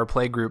discussion in our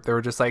play group. They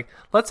were just like,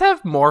 let's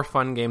have more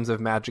fun games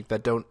of Magic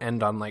that don't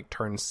end on like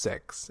turn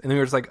 6. And then we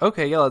were just like,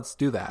 okay, yeah, let's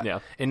do that. Yeah.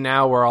 And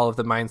now we're all of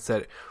the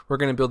mindset, we're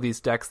going to build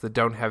these decks that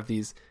don't have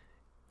these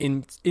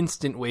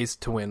instant ways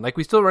to win. Like,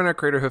 we still run our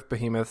Crater Hoof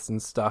Behemoths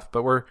and stuff,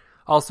 but we're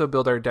also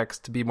build our decks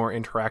to be more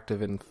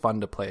interactive and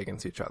fun to play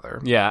against each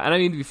other. Yeah, and I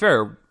mean, to be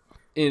fair,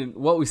 in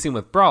what we've seen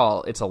with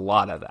Brawl, it's a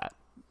lot of that.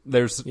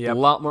 There's a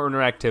lot more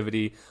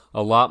interactivity,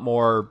 a lot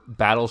more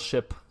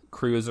battleship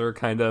cruiser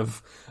kind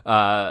of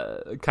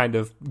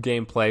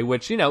gameplay,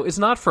 which, is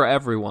not for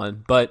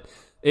everyone, but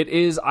it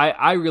is.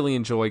 I really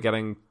enjoy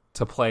getting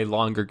to play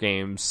longer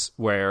games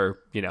where,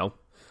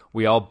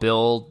 we all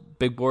build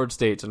big board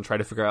states and try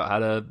to figure out how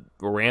to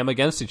ram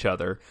against each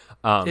other.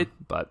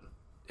 But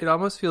it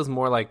almost feels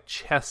more like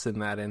chess in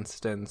that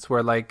instance,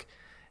 where like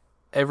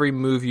every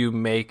move you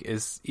make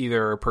is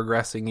either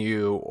progressing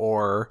you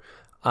or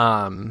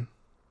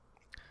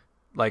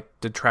like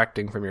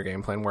detracting from your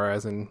game plan,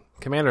 whereas in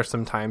Commander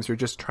sometimes you're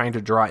just trying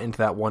to draw into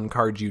that one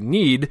card you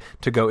need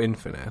to go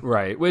infinite.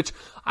 Right, which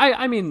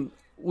I mean,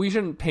 we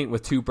shouldn't paint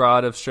with too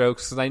broad of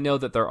strokes, because I know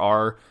that there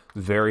are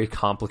very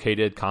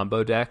complicated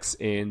combo decks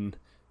in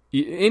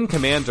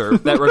Commander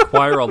that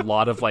require a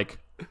lot of like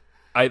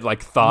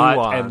thought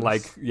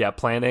nuance and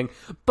planning.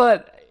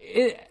 But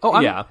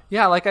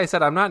like I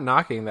said, I'm not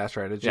knocking that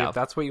strategy. Yeah. If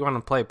that's what you want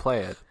to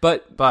play it.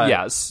 But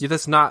yes,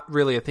 that's not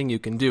really a thing you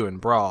can do in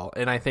Brawl,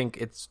 and I think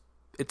it's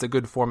a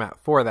good format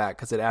for that,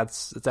 because it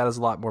adds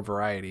a lot more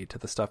variety to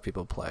the stuff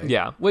people play.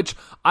 Yeah, which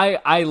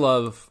I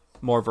love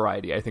more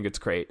variety. I think it's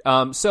great.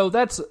 So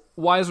that's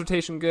why is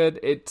rotation good?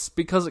 It's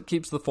because it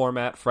keeps the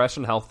format fresh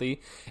and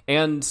healthy,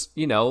 and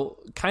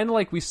kind of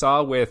like we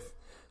saw with,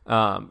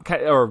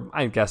 or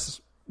I guess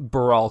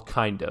Brawl,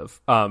 kind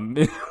of,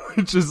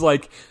 which is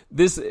like,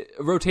 this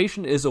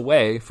rotation is a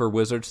way for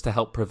Wizards to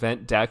help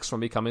prevent decks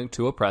from becoming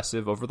too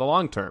oppressive over the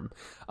long term.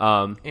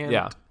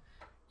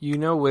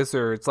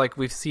 Wizards, like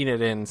we've seen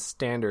it in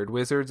Standard,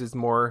 Wizards is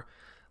more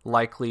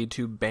likely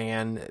to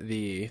ban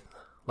the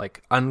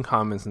like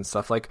uncommons and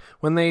stuff. Like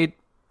when they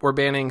were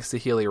banning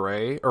Saheeli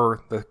Ray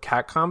or the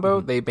cat combo,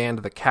 they banned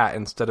the cat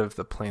instead of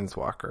the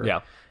Planeswalker.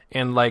 Yeah.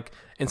 And like,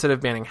 instead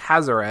of banning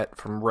Hazoret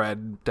from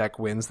red deck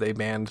wins, they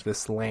banned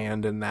this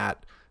land and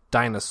that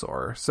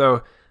dinosaur.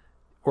 So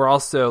we're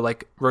also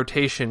like,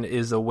 rotation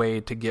is a way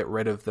to get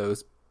rid of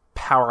those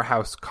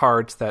powerhouse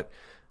cards that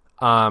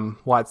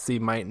WotC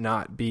might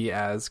not be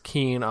as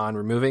keen on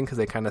removing, because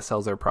they kind of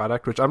sells their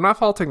product, which I'm not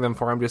faulting them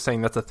for. I'm just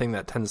saying that's a thing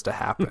that tends to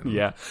happen.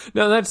 Yeah.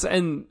 No,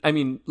 and I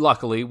mean,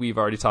 luckily we've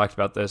already talked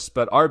about this,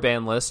 but our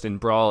ban list in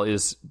Brawl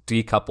is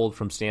decoupled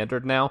from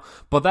Standard now.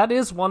 But that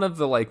is one of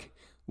the like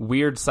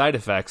weird side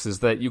effects, is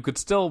that you could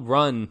still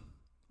run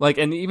like,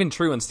 and even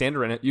true in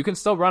Standard in it, you can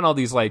still run all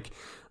these like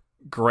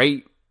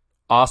great,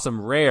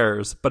 awesome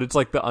rares, but it's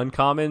like the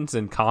uncommons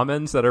and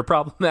commons that are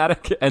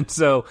problematic. And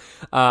so,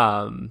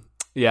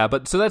 yeah,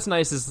 but so that's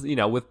nice, is,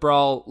 with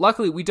Brawl,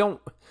 luckily we don't,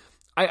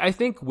 I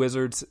think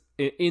Wizards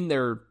in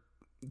their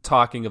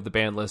talking of the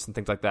ban list and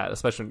things like that,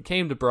 especially when it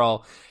came to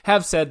Brawl,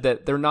 have said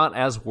that they're not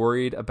as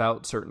worried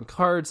about certain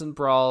cards in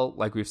Brawl.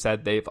 Like we've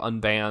said, they've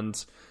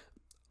unbanned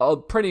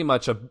pretty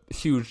much a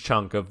huge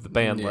chunk of the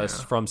ban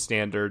list from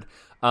Standard,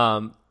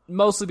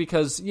 mostly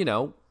because,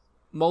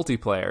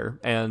 multiplayer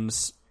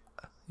and...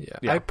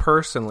 Yeah, I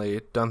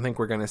personally don't think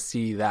we're going to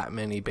see that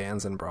many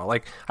bans in Brawl.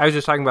 Like, I was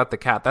just talking about the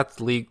cat.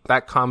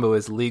 That combo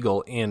is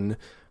legal in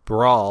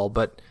Brawl,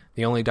 but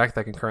the only deck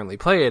that can currently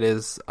play it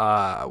is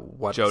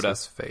what's Joda.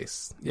 His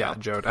face? Yeah,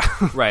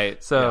 Joda.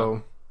 Right.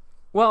 So,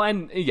 well,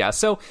 and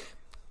so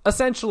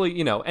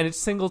essentially, and it's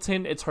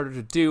singleton. It's harder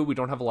to do. We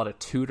don't have a lot of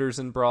tutors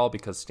in Brawl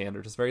because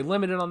Standard is very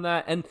limited on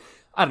that. And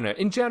I don't know.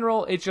 In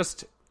general, it's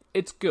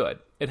good.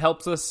 It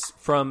helps us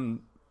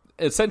from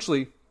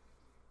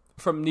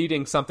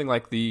needing something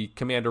like the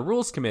Commander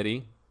Rules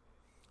Committee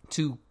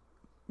to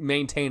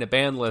maintain a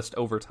ban list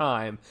over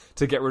time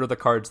to get rid of the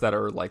cards that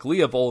are like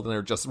Leovold and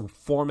are just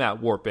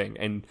format warping,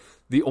 and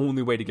the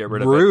only way to get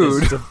rid of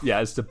it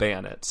is to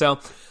ban it. So,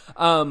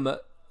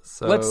 next,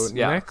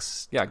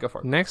 go for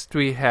it. Next,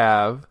 we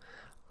have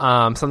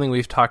something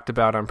we've talked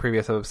about on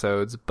previous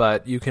episodes,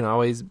 but you can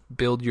always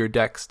build your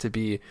decks to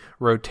be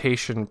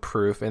rotation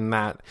proof. In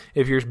that,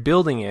 if you're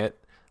building it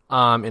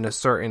in a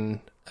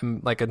certain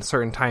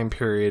time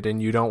period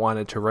and you don't want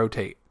it to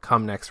rotate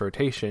come next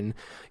rotation,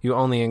 you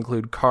only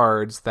include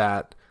cards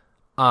that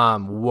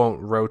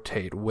won't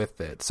rotate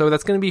with it. So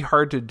that's going to be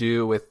hard to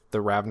do with the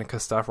Ravnica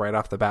stuff right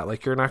off the bat.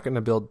 Like, you're not going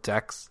to build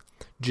decks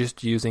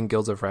just using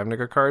Guilds of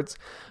Ravnica cards.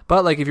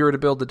 But like, if you were to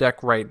build a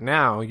deck right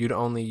now, you'd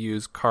only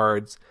use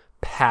cards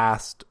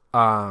past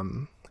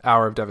Hour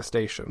of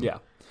Devastation. Yeah.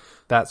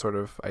 That sort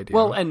of idea.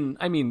 Well, and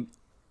I mean,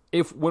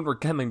 when we're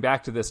coming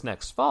back to this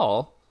next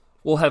fall,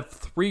 we'll have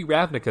 3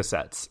 Ravnica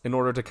sets in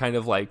order to kind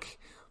of like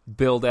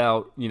build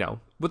out,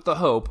 with the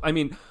hope. I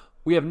mean,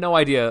 we have no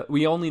idea.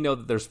 We only know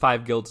that there's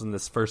 5 guilds in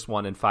this first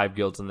one and 5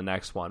 guilds in the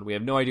next one. We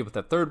have no idea what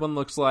the third one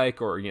looks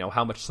like, or,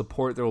 how much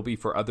support there will be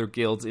for other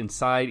guilds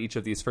inside each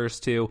of these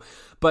first 2.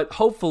 But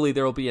hopefully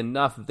there will be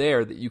enough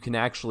there that you can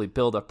actually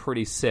build a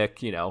pretty sick,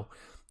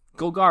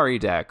 Golgari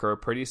deck or a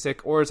pretty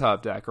sick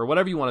Orzhov deck or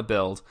whatever you want to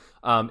build,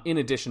 in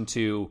addition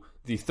to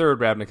the third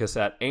Ravnica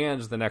set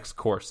and the next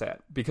core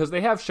set. Because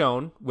they have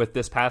shown with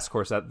this past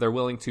core set, they're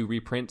willing to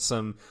reprint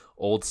some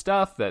old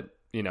stuff that,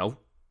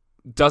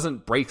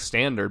 doesn't break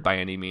Standard by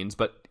any means,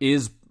 but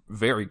is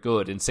very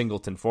good in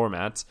singleton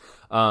formats.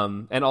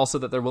 And also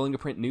that they're willing to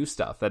print new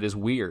stuff that is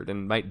weird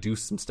and might do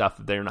some stuff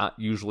that they're not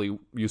usually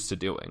used to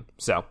doing.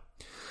 So,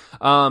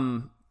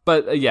 so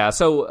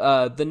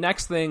the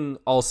next thing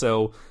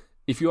also,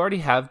 if you already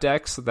have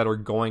decks that are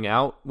going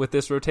out with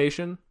this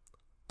rotation,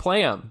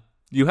 play them.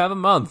 You have a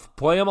month.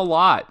 Play them a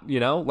lot,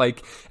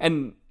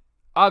 and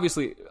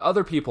obviously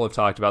other people have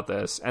talked about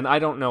this, and I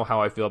don't know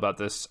how I feel about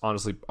this,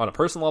 honestly, on a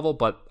personal level,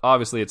 but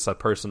obviously it's a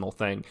personal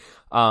thing.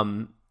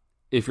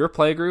 If your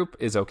play group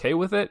is okay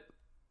with it,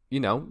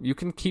 you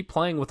can keep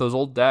playing with those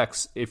old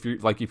decks if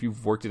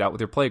you've worked it out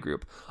with your play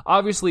group.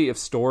 Obviously, if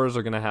stores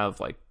are going to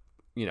have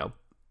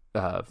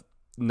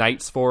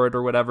nights for it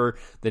or whatever,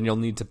 then you'll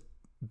need to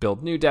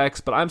build new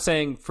decks. But I'm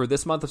saying for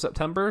this month of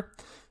September,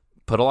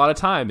 put a lot of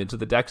time into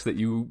the decks that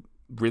you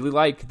really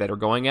like that are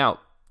going out,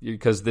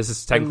 because this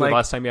is technically the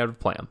last time you have to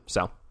play them.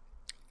 So,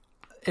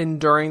 and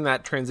during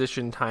that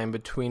transition time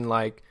between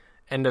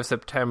end of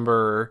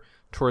September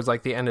towards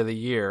the end of the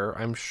year,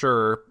 I'm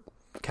sure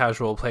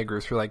casual play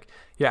groups were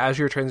as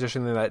you're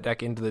transitioning that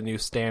deck into the new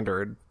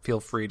Standard, feel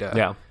free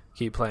to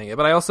keep playing it.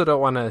 But I also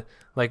don't want to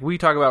we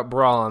talk about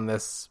Brawl on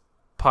this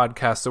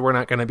podcast, so we're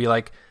not going to be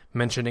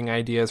mentioning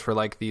ideas for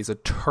these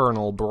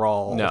eternal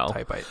Brawl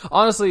type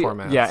honestly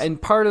formats. Yeah, and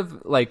part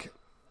of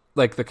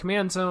the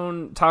Command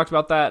Zone talked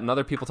about that, and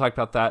other people talked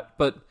about that,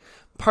 but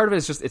part of it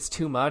is just it's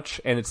too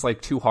much, and it's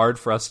too hard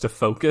for us to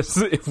focus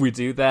if we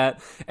do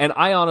that. And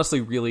I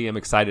honestly really am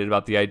excited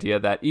about the idea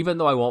that even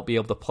though I won't be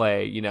able to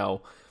play, I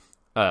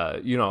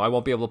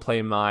won't be able to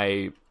play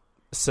my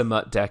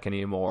Samut deck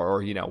anymore,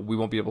 or we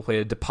won't be able to play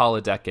a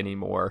Depala deck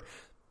anymore,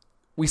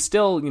 we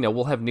still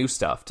we'll have new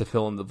stuff to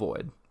fill in the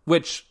void,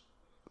 which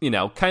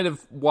kind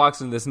of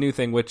walks into this new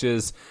thing, which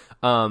is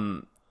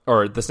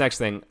or this next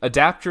thing,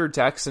 adapt your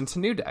decks into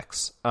new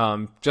decks.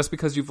 Just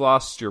because you've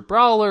lost your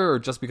Brawler, or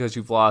just because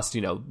you've lost,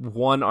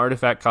 one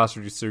artifact cost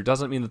reducer,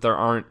 doesn't mean that there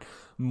aren't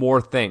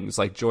more things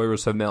like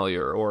Joyra's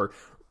Familiar or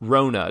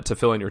Rona to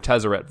fill in your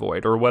Tezzeret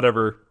Void, or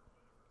whatever,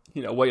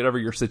 whatever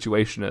your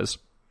situation is.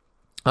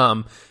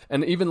 And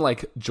even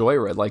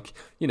Joyra,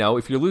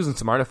 if you're losing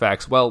some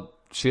artifacts, well,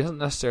 she doesn't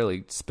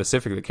necessarily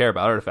specifically care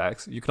about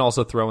artifacts. You can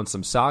also throw in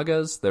some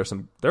sagas. There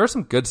are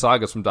some good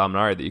sagas from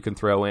Dominaria that you can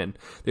throw in.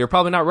 They're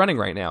probably not running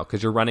right now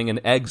because you're running an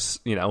eggs,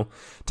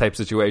 type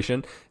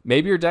situation.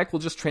 Maybe your deck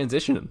will just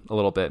transition a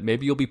little bit.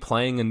 Maybe you'll be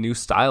playing a new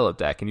style of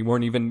deck and you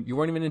weren't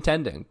even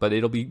intending, but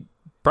it'll be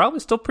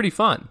probably still pretty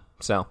fun.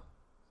 So,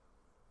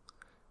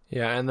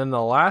 yeah, and then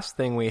the last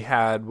thing we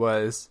had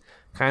was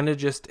kind of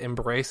just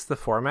embrace the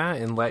format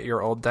and let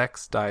your old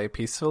decks die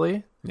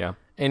peacefully. Yeah.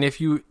 And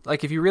if you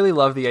really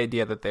love the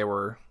idea that they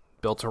were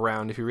built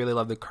around. If you really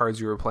love the cards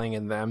you were playing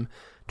in them,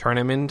 turn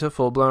them into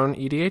full-blown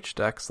EDH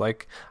decks.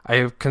 Like,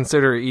 I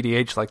consider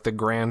EDH like the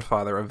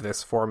grandfather of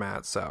this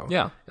format. So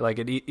yeah, like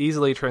it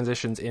easily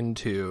transitions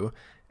into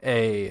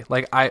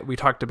we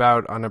talked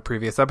about on a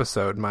previous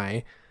episode,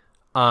 my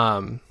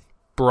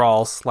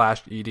Brawl /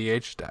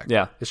 EDH deck.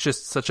 Yeah. It's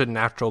just such a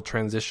natural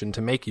transition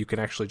to make. You can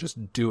actually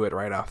just do it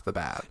right off the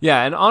bat.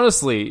 Yeah, and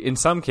honestly, in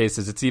some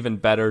cases, it's even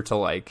better to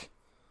like,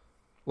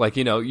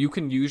 you know, you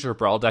can use your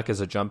Brawl deck as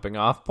a jumping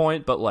off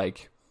point, but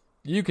like,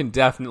 you can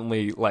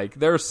definitely, like,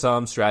 there are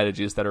some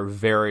strategies that are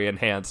very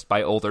enhanced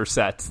by older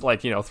sets,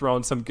 like, you know,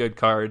 throwing some good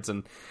cards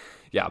and,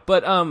 yeah.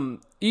 But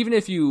even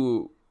if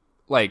you,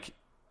 like,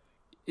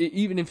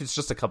 even if it's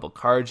just a couple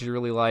cards you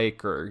really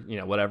like or, you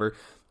know, whatever,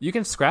 you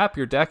can scrap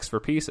your decks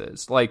for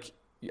pieces. Like,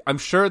 I'm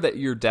sure that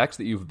your decks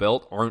that you've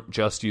built aren't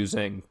just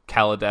using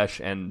Kaladesh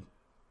and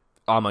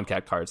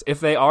Amonkhet cards. If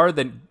they are,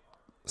 then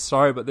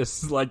sorry, but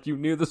this is like, you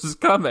knew this was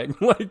coming.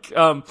 Like,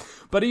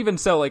 but even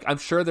so, like, I'm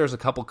sure there's a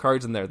couple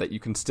cards in there that you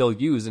can still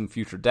use in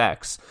future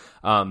decks,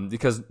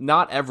 because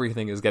not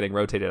everything is getting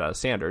rotated out of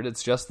standard.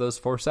 It's just those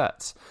 4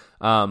 sets.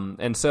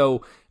 And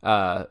so,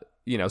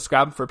 you know,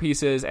 scrap them for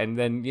pieces and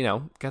then, you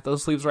know, get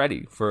those sleeves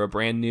ready for a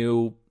brand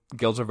new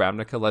Guilds of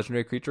Ravnica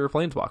legendary creature or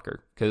planeswalker,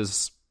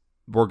 because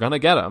we're going to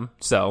get them.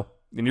 So,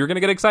 and you're going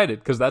to get excited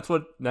because that's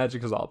what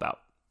Magic is all about.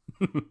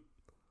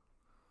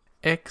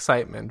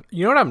 Excitement.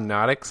 You know what I'm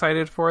not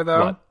excited for,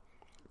 though? What?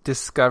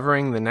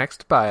 Discovering the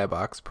next Buy a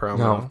Box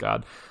promo. Oh,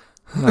 God.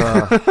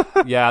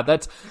 Yeah,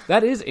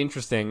 that is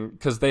interesting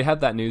because they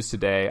had that news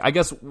today. I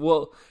guess,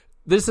 well,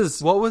 this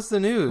is... What was the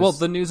news? Well,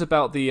 the news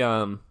about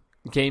the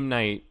game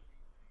night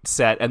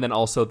set and then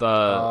also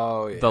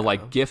the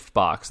like gift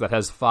box that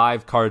has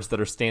 5 cards that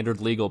are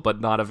standard legal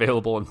but not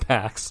available in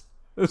packs.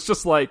 It's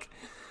just like,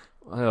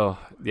 oh,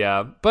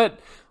 yeah. But...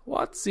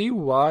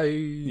 why?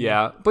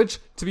 Yeah, which,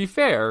 to be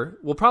fair,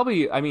 we'll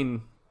probably, I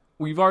mean,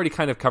 we've already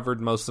kind of covered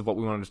most of what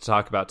we wanted to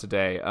talk about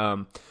today,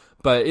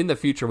 but in the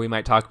future we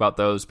might talk about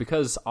those,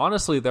 because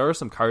honestly, there are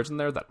some cards in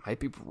there that might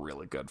be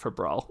really good for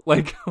Brawl.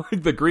 Like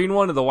the green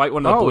one and the white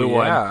one and the blue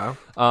one.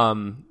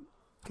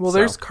 Well,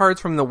 there's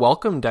cards from the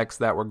Welcome decks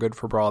that were good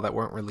for Brawl that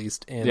weren't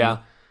released in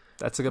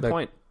that's a good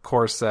point.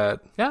 Core set.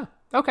 Yeah,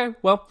 okay,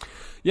 well,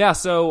 yeah,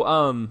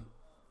 so,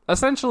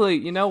 essentially,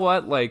 you know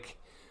what, like,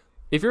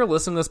 if you're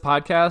listening to this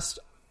podcast,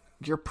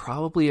 you're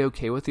probably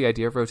okay with the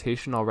idea of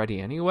rotation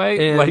already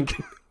anyway. And like,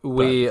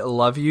 we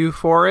love you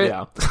for it.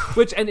 Yeah.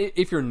 Which, and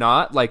if you're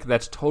not, like,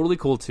 that's totally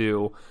cool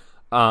too.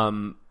 I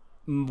mean,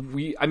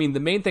 the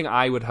main thing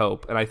I would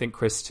hope, and I think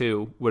Chris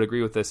too would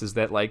agree with this, is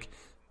that, like,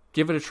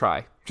 give it a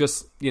try.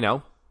 Just, you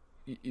know,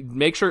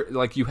 make sure,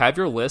 like, you have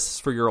your lists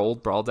for your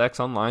old Brawl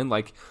decks online.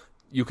 Like,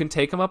 you can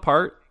take them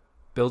apart,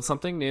 build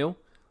something new.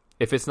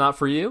 If it's not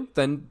for you,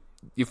 then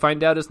you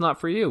find out it's not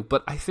for you.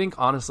 But I think,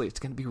 honestly, it's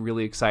going to be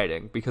really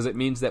exciting because it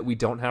means that we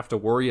don't have to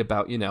worry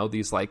about, you know,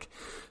 these, like,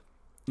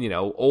 you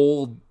know,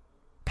 old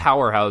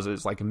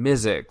powerhouses like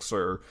Mizzix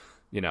or,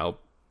 you know,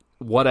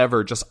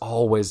 whatever, just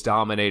always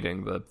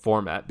dominating the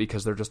format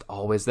because they're just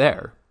always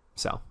there.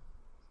 So.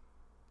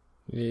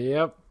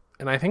 Yep.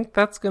 And I think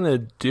that's going to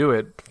do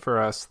it for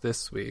us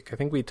this week. I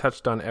think we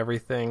touched on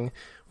everything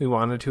we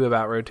wanted to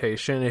about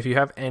rotation. If you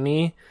have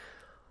any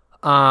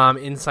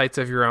insights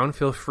of your own,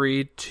 feel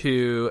free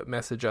to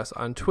message us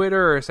on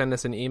Twitter or send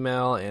us an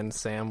email. And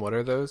Sam, what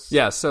are those?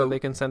 Yeah, so they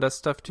can send us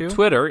stuff to?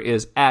 Twitter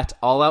is at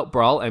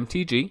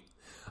alloutbrawlmtg,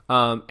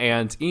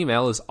 and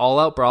email is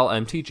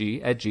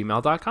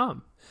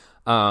alloutbrawlmtg@gmail.com.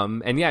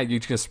 And yeah, you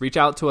just reach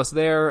out to us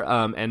there,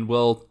 and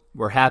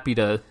we're happy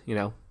to, you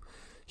know,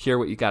 hear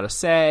what you got to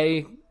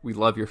say. We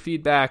love your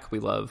feedback. We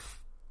love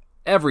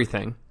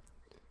everything.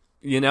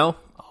 You know,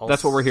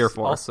 that's what we're here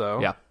for. Also,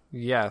 yeah,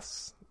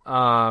 yes.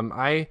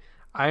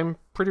 I'm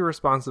pretty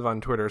responsive on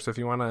Twitter, so if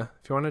you wanna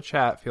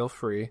chat, feel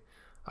free.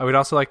 I would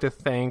also like to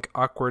thank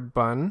Awkward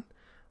Bun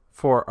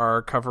for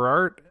our cover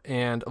art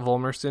and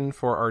Volmerson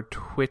for our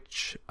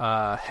Twitch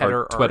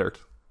header Twitter art.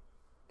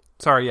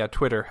 Sorry, yeah,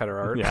 Twitter header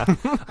art. Yeah.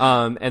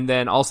 And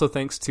then also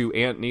thanks to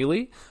Ant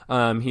Neely.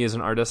 He is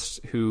an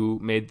artist who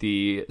made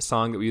the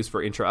song that we use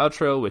for intro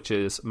outro, which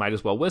is Might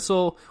As Well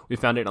Whistle. We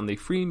found it on the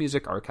Free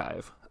Music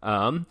Archive.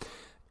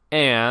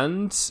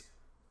 And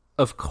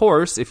of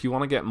course, if you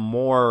want to get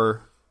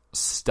more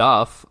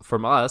stuff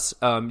from us,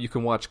 you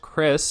can watch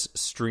Chris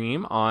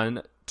stream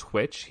on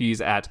Twitch.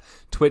 He's at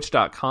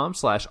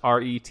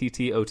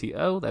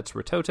twitch.com/RETTOTO. That's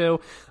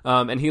Retoto.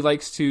 And he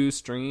likes to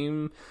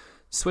stream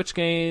Switch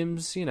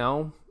games, you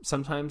know,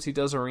 sometimes he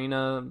does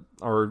Arena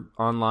or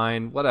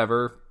online,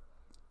 whatever.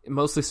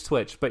 Mostly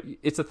Twitch, but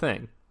it's a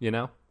thing, you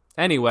know?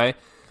 Anyway.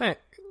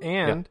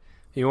 And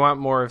if you want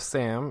more of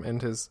Sam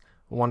and his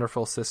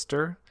wonderful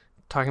sister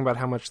talking about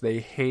how much they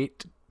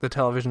hate the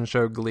television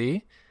show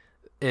Glee,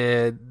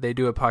 they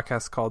do a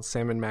podcast called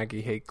Sam and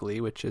Maggie Hate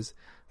Glee, which is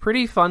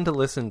pretty fun to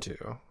listen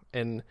to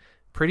and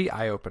pretty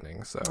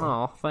eye-opening. So,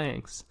 oh,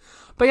 thanks.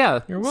 But yeah,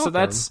 you're welcome. So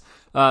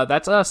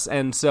that's us.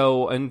 And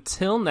so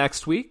until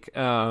next week,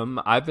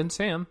 I've been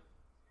Sam,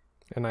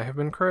 and I have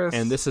been Chris,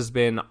 and this has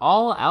been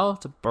All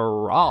Out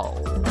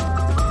Brawl.